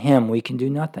apart from him, we can do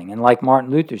nothing. And like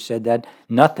Martin Luther said, that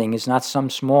nothing is not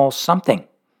some small something.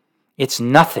 It's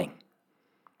nothing.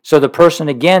 So the person,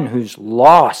 again, who's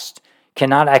lost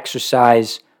cannot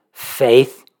exercise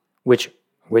faith, which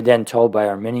we're then told by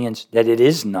Arminians that it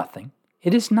is nothing.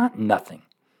 It is not nothing.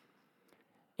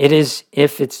 It is,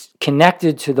 if it's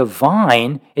connected to the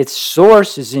vine, its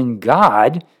source is in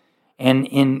God,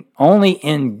 and only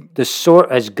in the source,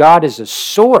 as God is a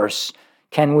source,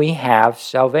 can we have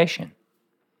salvation.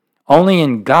 Only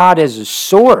in God as a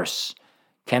source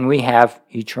can we have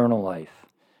eternal life.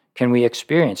 Can we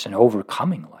experience an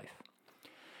overcoming life.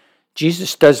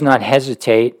 Jesus does not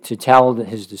hesitate to tell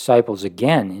his disciples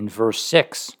again in verse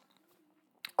 6,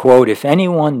 quote, "If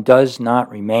anyone does not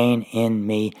remain in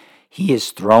me, he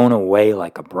is thrown away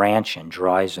like a branch and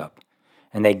dries up.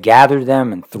 And they gather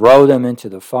them and throw them into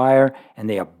the fire, and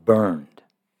they are burned."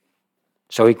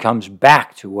 So he comes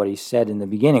back to what he said in the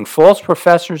beginning. False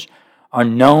professors are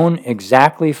known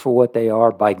exactly for what they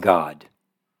are by God.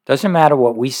 Doesn't matter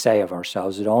what we say of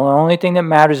ourselves. The only thing that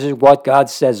matters is what God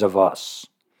says of us.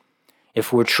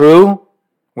 If we're true,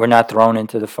 we're not thrown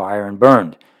into the fire and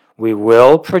burned. We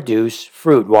will produce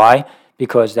fruit. Why?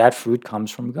 Because that fruit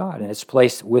comes from God, and it's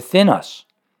placed within us.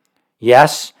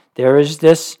 Yes, there is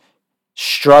this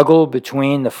struggle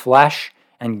between the flesh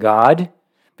and God,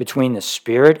 between the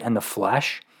spirit and the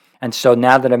flesh. And so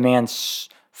now that a man's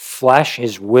flesh,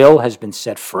 his will, has been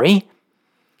set free,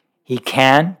 he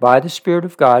can, by the Spirit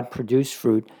of God, produce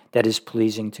fruit that is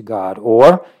pleasing to God,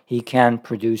 or he can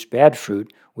produce bad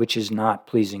fruit which is not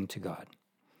pleasing to God.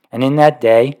 And in that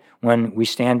day, when we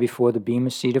stand before the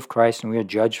bema seat of Christ and we are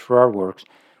judged for our works,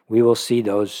 we will see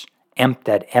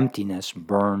that emptiness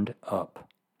burned up.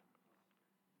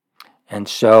 And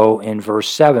so in verse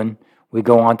 7, we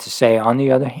go on to say, on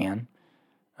the other hand,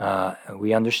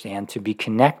 we understand to be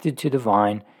connected to the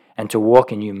vine and to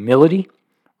walk in humility,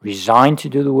 resigned to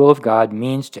do the will of God,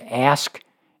 means to ask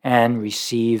and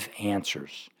receive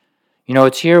answers.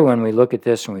 It's here when we look at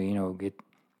this and we, get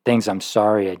things I'm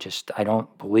sorry, I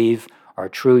don't believe are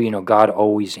true. God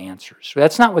always answers.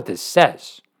 That's not what this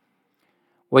says.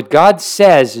 What God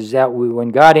says is that when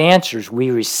God answers, we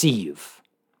receive.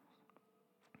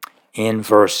 In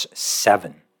verse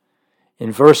 7.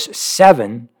 In verse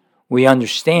 7, we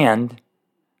understand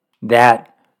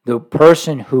that the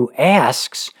person who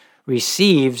asks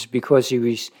receives because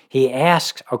he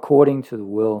asks according to the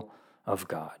will of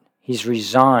God. He's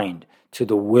resigned to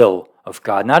the will of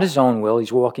God, not his own will.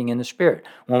 He's walking in the Spirit.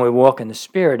 When we walk in the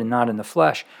Spirit and not in the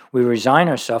flesh, we resign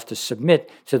ourselves to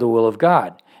submit to the will of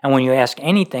God. And when you ask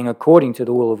anything according to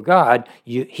the will of God,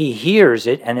 he hears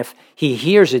it, and if he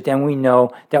hears it, then we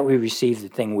know that we received the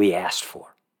thing we asked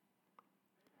for.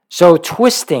 So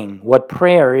twisting what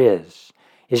prayer is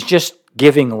just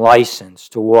giving license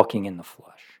to walking in the flesh.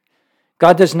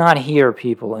 God does not hear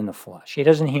people in the flesh. He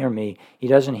doesn't hear me. He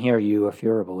doesn't hear you if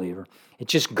you're a believer. It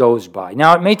just goes by.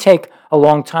 Now, it may take a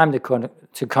long time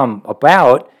to come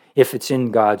about if it's in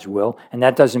God's will, and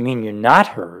that doesn't mean you're not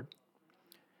heard.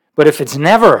 But if it's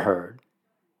never heard,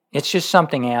 it's just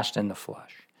something asked in the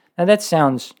flesh. Now, that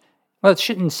sounds, well, it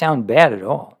shouldn't sound bad at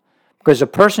all. Because a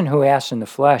person who asks in the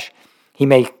flesh, he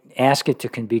may ask it to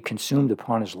be consumed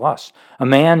upon his lust. A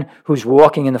man who's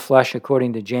walking in the flesh,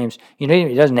 according to James, he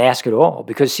doesn't ask at all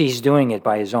because he's doing it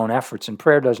by his own efforts, and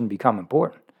prayer doesn't become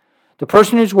important. The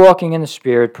person who's walking in the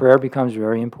Spirit, prayer becomes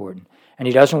very important, and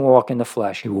he doesn't walk in the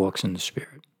flesh, he walks in the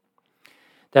Spirit.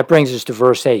 That brings us to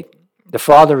verse 8. The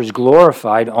Father is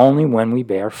glorified only when we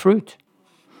bear fruit.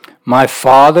 My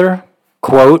Father,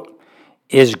 quote,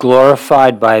 is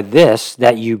glorified by this,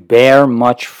 that you bear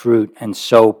much fruit and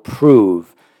so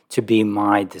prove to be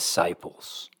my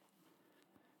disciples.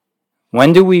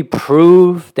 When do we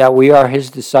prove that we are his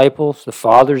disciples, the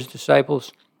Father's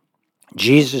disciples,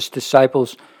 Jesus'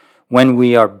 disciples? When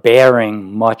we are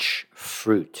bearing much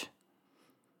fruit.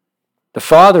 The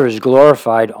Father is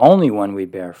glorified only when we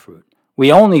bear fruit. We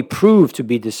only prove to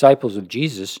be disciples of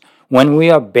Jesus when we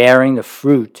are bearing the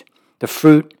fruit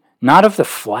not of the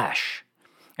flesh,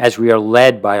 as we are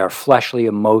led by our fleshly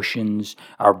emotions,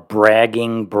 our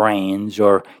bragging brains,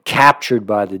 or captured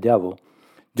by the devil.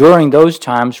 During those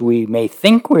times, we may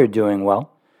think we're doing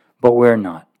well, but we're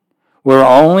not. We're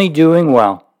only doing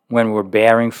well when we're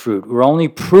bearing fruit. We're only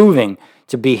proving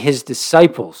to be his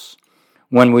disciples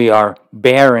when we are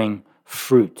bearing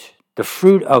fruit. The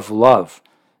fruit of love,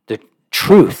 the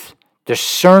truth,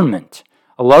 discernment,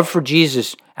 a love for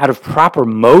Jesus out of proper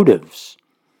motives.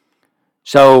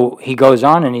 So he goes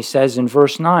on and he says in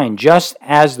verse 9, just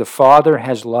as the Father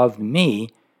has loved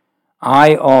me,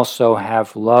 I also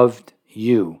have loved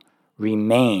you.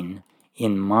 Remain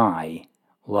in my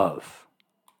love.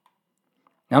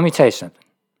 Now let me tell you something.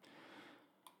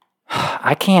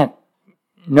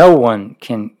 No one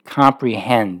can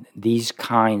comprehend these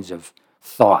kinds of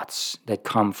thoughts that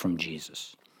come from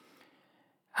Jesus.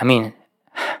 I mean,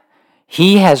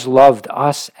 he has loved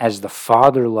us as the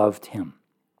Father loved him.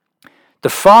 The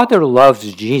Father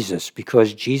loves Jesus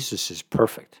because Jesus is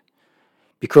perfect,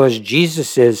 because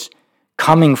Jesus is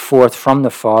coming forth from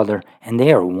the Father, and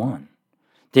they are one.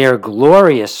 They are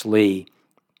gloriously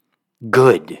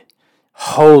good,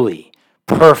 holy,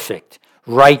 perfect,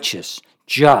 righteous,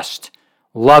 just,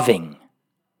 loving,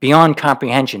 beyond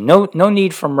comprehension. No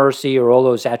need for mercy or all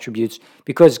those attributes,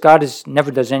 because God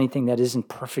never does anything that isn't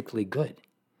perfectly good.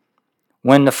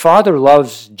 When the Father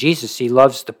loves Jesus, he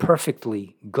loves the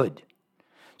perfectly good.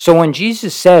 So when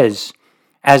Jesus says,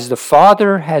 as the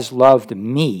Father has loved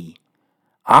me,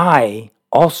 I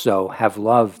also have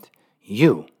loved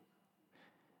you.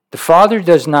 The Father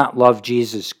does not love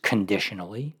Jesus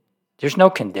conditionally. There's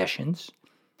no conditions.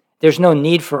 There's no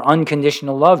need for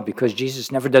unconditional love because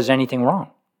Jesus never does anything wrong.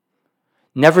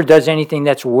 Never does anything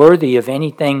that's worthy of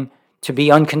anything to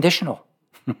be unconditional.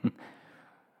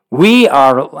 We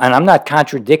are, and I'm not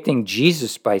contradicting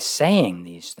Jesus by saying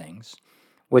these things.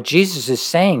 What Jesus is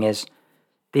saying is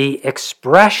the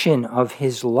expression of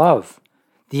his love,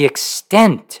 the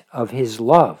extent of his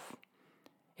love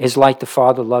is like the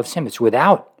Father loves him. It's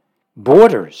without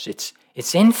borders.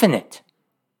 It's infinite.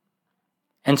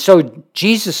 And so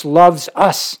Jesus loves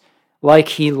us like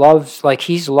he's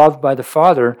loved by the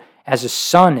Father, as a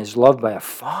son is loved by a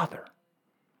father.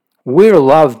 We're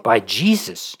loved by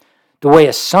Jesus the way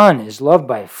a son is loved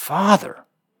by a father.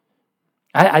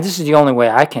 This is the only way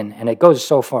I can, and it goes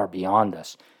so far beyond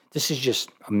us. This is just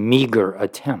a meager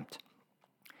attempt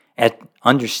at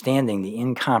understanding the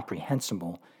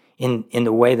incomprehensible in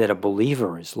the way that a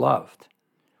believer is loved.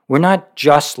 We're not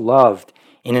just loved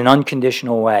in an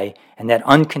unconditional way, and that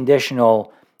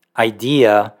unconditional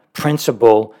idea,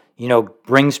 principle,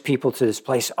 brings people to this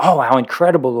place, oh, how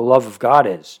incredible the love of God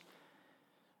is.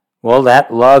 Well,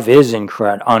 that love is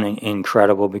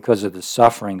incredible because of the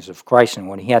sufferings of Christ and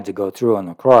what he had to go through on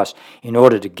the cross in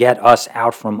order to get us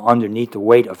out from underneath the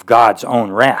weight of God's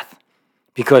own wrath.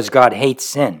 Because God hates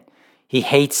sin. He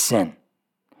hates sin.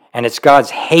 And it's God's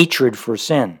hatred for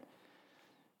sin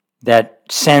that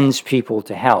sends people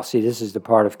to hell. See, this is the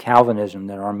part of Calvinism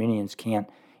that Arminians can't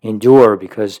endure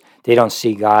because they don't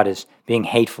see God as being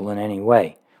hateful in any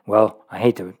way. Well, I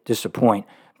hate to disappoint,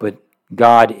 but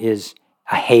God is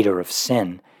a hater of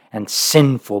sin, and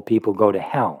sinful people go to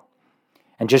hell.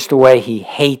 And just the way he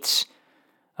hates,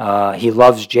 he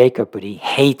loves Jacob, but he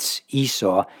hates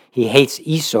Esau. He hates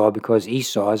Esau because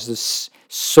Esau is the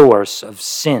source of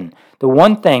sin. The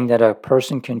one thing that a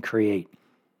person can create,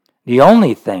 the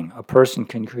only thing a person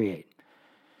can create,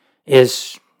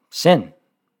 is sin.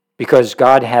 Because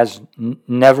God has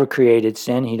never created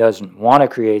sin. He doesn't want to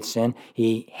create sin.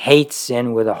 He hates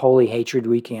sin with a holy hatred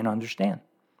we can't understand.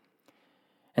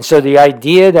 And so the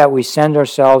idea that we send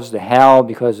ourselves to hell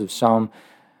because of some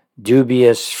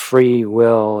dubious free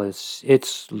will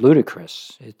it's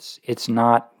ludicrous. It's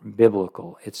not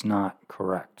biblical. It's not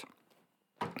correct.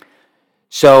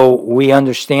 So we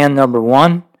understand, number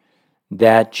one,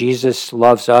 that Jesus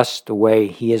loves us the way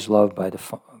he is loved by the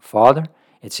Father.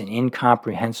 It's an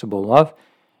incomprehensible love.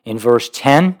 In verse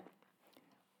 10,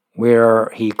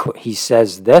 where he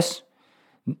says this,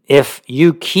 if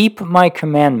you keep my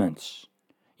commandments,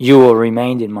 you will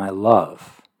remain in my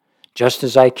love, just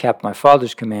as I kept my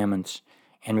Father's commandments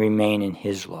and remain in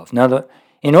his love. Now,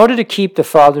 in order to keep the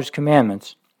Father's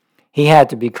commandments, he had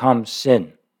to become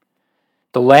sin.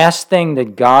 The last thing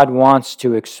that God wants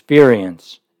to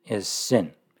experience is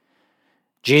sin.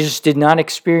 Jesus did not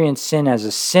experience sin as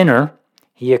a sinner.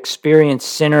 He experienced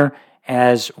sinner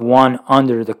as one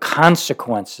under the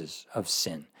consequences of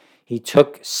sin. He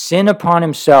took sin upon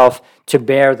himself to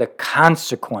bear the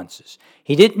consequences.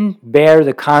 He didn't bear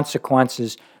the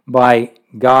consequences by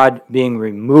God being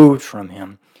removed from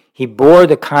him. He bore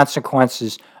the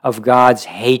consequences of God's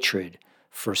hatred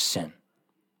for sin.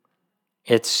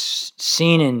 It's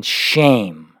seen in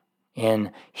shame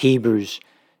in Hebrews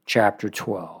chapter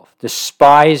 12.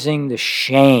 Despising the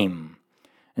shame.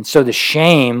 And so the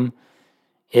shame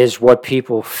is what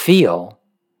people feel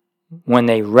when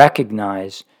they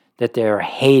recognize that they are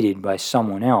hated by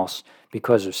someone else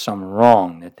because of some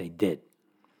wrong that they did.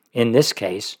 In this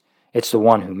case, it's the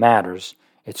one who matters.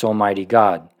 It's Almighty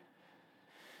God.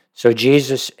 So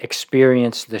Jesus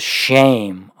experienced the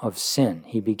shame of sin.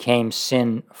 He became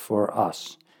sin for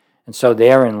us. And so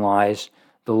therein lies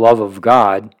the love of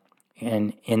God,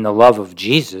 and in the love of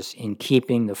Jesus in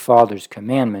keeping the Father's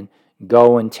commandment,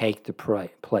 go and take the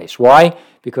place. Why?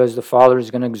 Because the Father is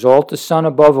going to exalt the Son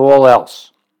above all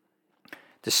else.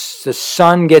 The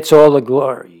Son gets all the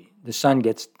glory. The Son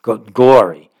gets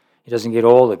glory. He doesn't get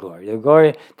all the glory. The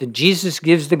glory that Jesus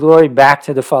gives the glory back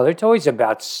to the Father. It's always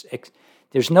about,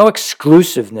 there's no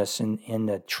exclusiveness in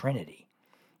the Trinity,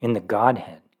 in the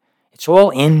Godhead. It's all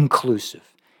inclusive.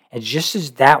 And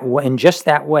just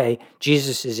that way,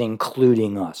 Jesus is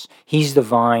including us. He's the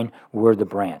vine, we're the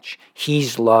branch.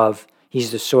 He's love,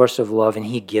 he's the source of love, and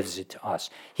he gives it to us.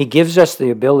 He gives us the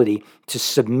ability to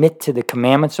submit to the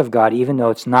commandments of God, even though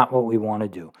it's not what we want to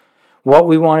do. What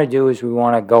we want to do is we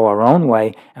want to go our own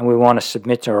way, and we want to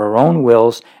submit to our own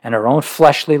wills and our own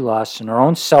fleshly lusts and our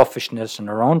own selfishness and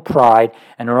our own pride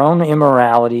and our own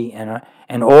immorality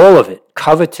and all of it,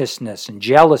 covetousness and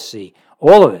jealousy,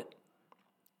 all of it.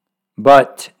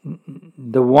 But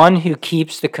the one who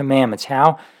keeps the commandments,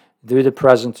 how? Through the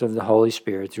presence of the Holy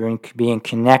Spirit, through being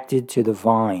connected to the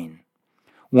vine.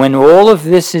 When all of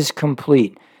this is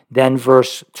complete, then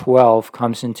verse 12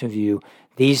 comes into view.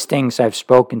 These things I've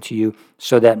spoken to you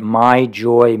so that my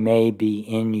joy may be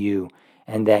in you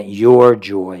and that your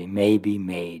joy may be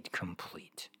made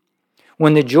complete.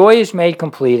 When the joy is made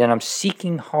complete, and I'm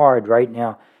seeking hard right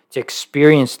now to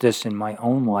experience this in my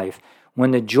own life,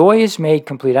 when the joy is made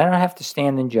complete, I don't have to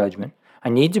stand in judgment. I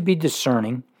need to be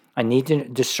discerning. I need to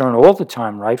discern all the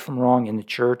time right from wrong in the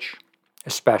church,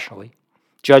 especially.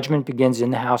 Judgment begins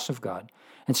in the house of God.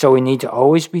 And so we need to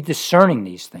always be discerning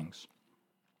these things.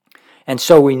 And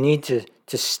so we need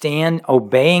to stand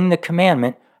obeying the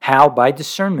commandment. How? By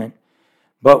discernment.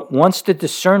 But once the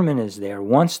discernment is there,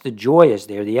 once the joy is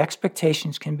there, the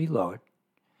expectations can be lowered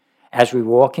as we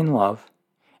walk in love.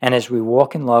 And as we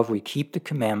walk in love, we keep the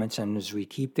commandments, and as we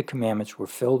keep the commandments, we're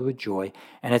filled with joy,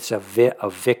 and it's a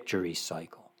victory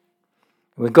cycle.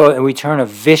 We turn a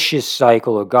vicious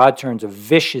cycle, or God turns a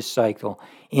vicious cycle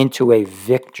into a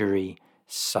victory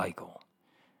cycle.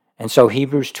 And so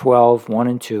Hebrews 12, 1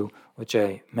 and 2, which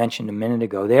I mentioned a minute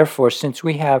ago, therefore, since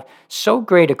we have so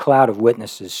great a cloud of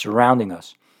witnesses surrounding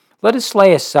us, let us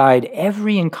lay aside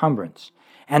every encumbrance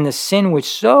and the sin which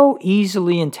so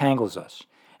easily entangles us,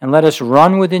 and let us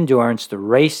run with endurance the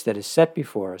race that is set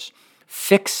before us,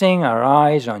 fixing our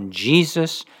eyes on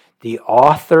Jesus, the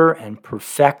author and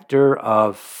perfecter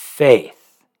of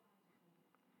faith,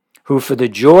 who for the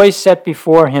joy set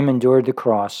before him endured the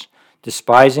cross,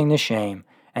 despising the shame,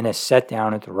 and is set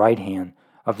down at the right hand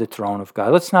of the throne of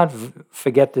God. Let's not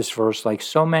forget this verse, like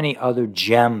so many other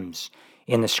gems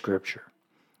in the Scripture.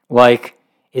 Like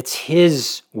it's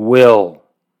His will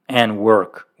and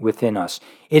work within us.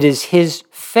 It is His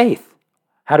faith.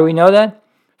 How do we know that?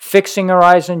 Fixing our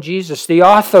eyes on Jesus, the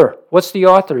author. What's the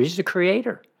author? He's the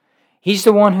creator. He's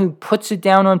the one who puts it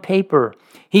down on paper.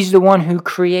 He's the one who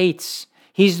creates.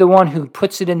 He's the one who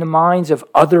puts it in the minds of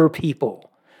other people.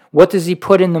 What does He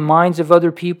put in the minds of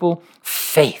other people?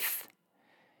 Faith.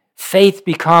 Faith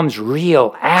becomes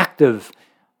real, active,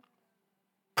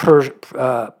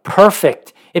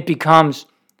 perfect. It becomes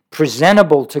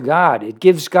presentable to God. It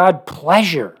gives God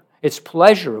pleasure. It's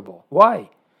pleasurable. Why?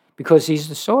 Because He's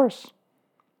the source.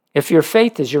 If your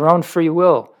faith is your own free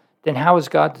will, then how is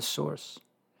God the source?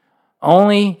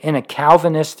 Only in a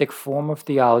Calvinistic form of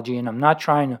theology, and I'm not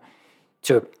trying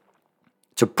to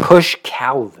push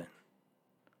Calvin.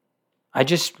 I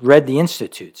just read the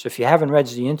Institutes. If you haven't read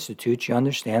the Institutes, you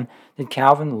understand that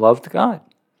Calvin loved God.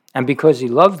 And because he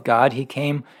loved God, he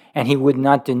came and he would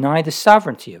not deny the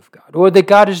sovereignty of God, or that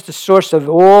God is the source of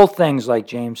all things, like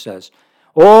James says.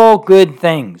 All good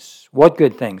things. What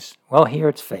good things? Well, here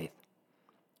it's faith.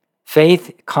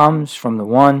 Faith comes from the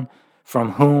one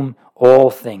from whom all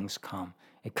things come.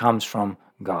 It comes from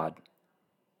God.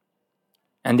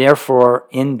 And therefore,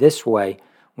 in this way,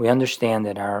 we understand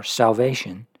that our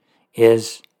salvation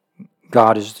is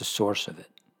God is the source of it,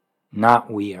 not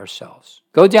we ourselves.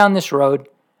 Go down this road,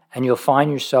 and you'll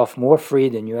find yourself more free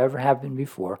than you ever have been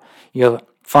before. You'll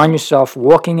find yourself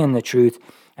walking in the truth,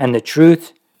 and the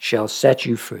truth shall set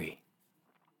you free.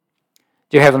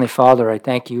 Dear Heavenly Father, I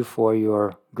thank you for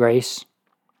your grace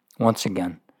once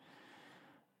again.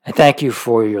 I thank you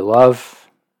for your love.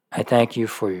 I thank you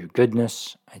for your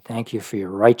goodness. I thank you for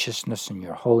your righteousness and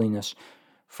your holiness,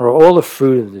 for all the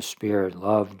fruit of the Spirit,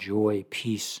 love, joy,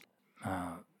 peace,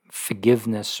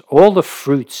 forgiveness, all the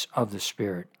fruits of the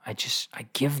Spirit. I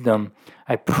give them,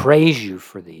 I praise you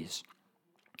for these,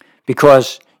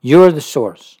 because you're the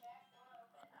source.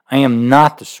 I am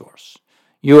not the source.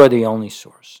 You are the only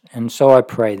source. And so I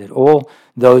pray that all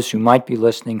those who might be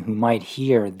listening, who might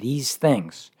hear these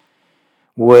things,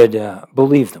 would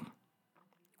believe them,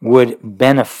 would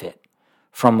benefit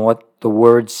from what the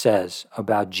Word says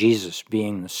about Jesus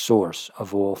being the source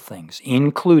of all things,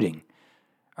 including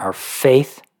our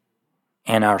faith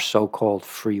and our so-called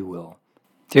free will.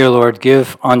 Dear Lord,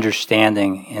 give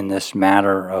understanding in this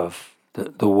matter of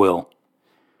the will.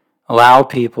 Allow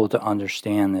people to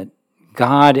understand that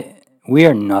God, we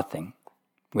are nothing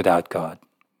without God.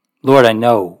 Lord, I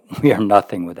know we are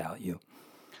nothing without you.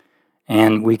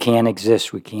 And we can't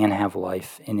exist, we can't have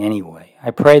life in any way.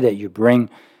 I pray that you bring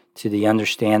to the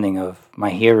understanding of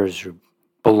my hearers who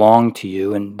belong to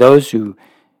you, and those who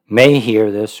may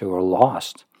hear this who are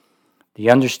lost, the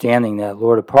understanding that,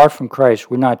 Lord, apart from Christ,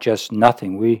 we're not just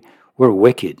nothing, we're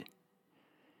wicked.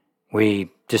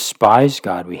 We despise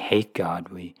God, we hate God,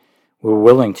 we're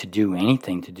willing to do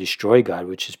anything to destroy God,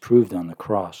 which is proved on the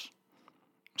cross.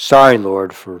 Sorry,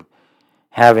 Lord, for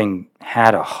having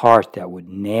had a heart that would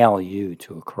nail you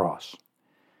to a cross.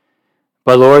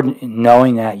 But Lord,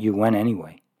 knowing that, you went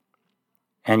anyway.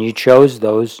 And you chose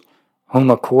those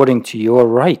whom, according to your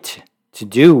right to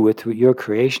do with your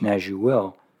creation as you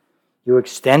will, you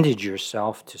extended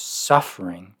yourself to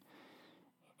suffering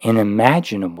in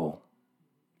imaginable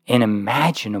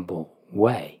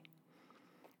way.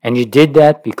 And you did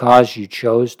that because you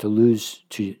chose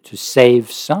to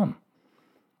save some,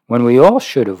 when we all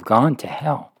should have gone to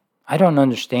hell. I don't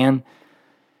understand.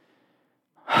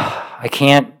 I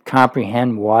can't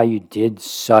comprehend why you did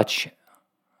such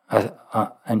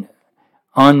an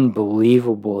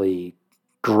unbelievably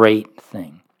great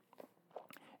thing,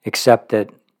 except that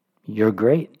you're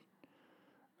great.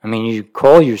 I mean, you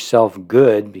call yourself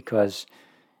good because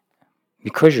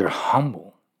you're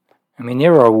humble. I mean,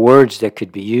 there are words that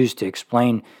could be used to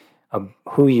explain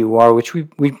who you are, which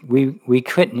we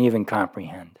couldn't even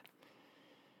comprehend.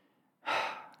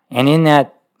 And in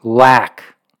that lack,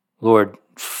 Lord,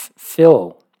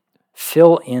 fill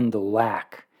in the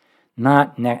lack,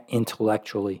 not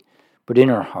intellectually, but in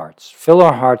our hearts. Fill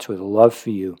our hearts with a love for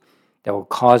you that will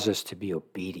cause us to be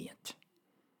obedient,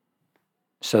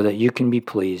 so that you can be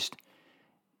pleased,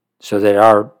 so that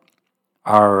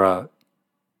our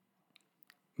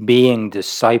being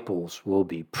disciples will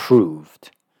be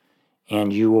proved,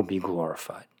 and you will be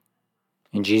glorified.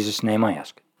 In Jesus' name I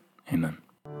ask it. Amen.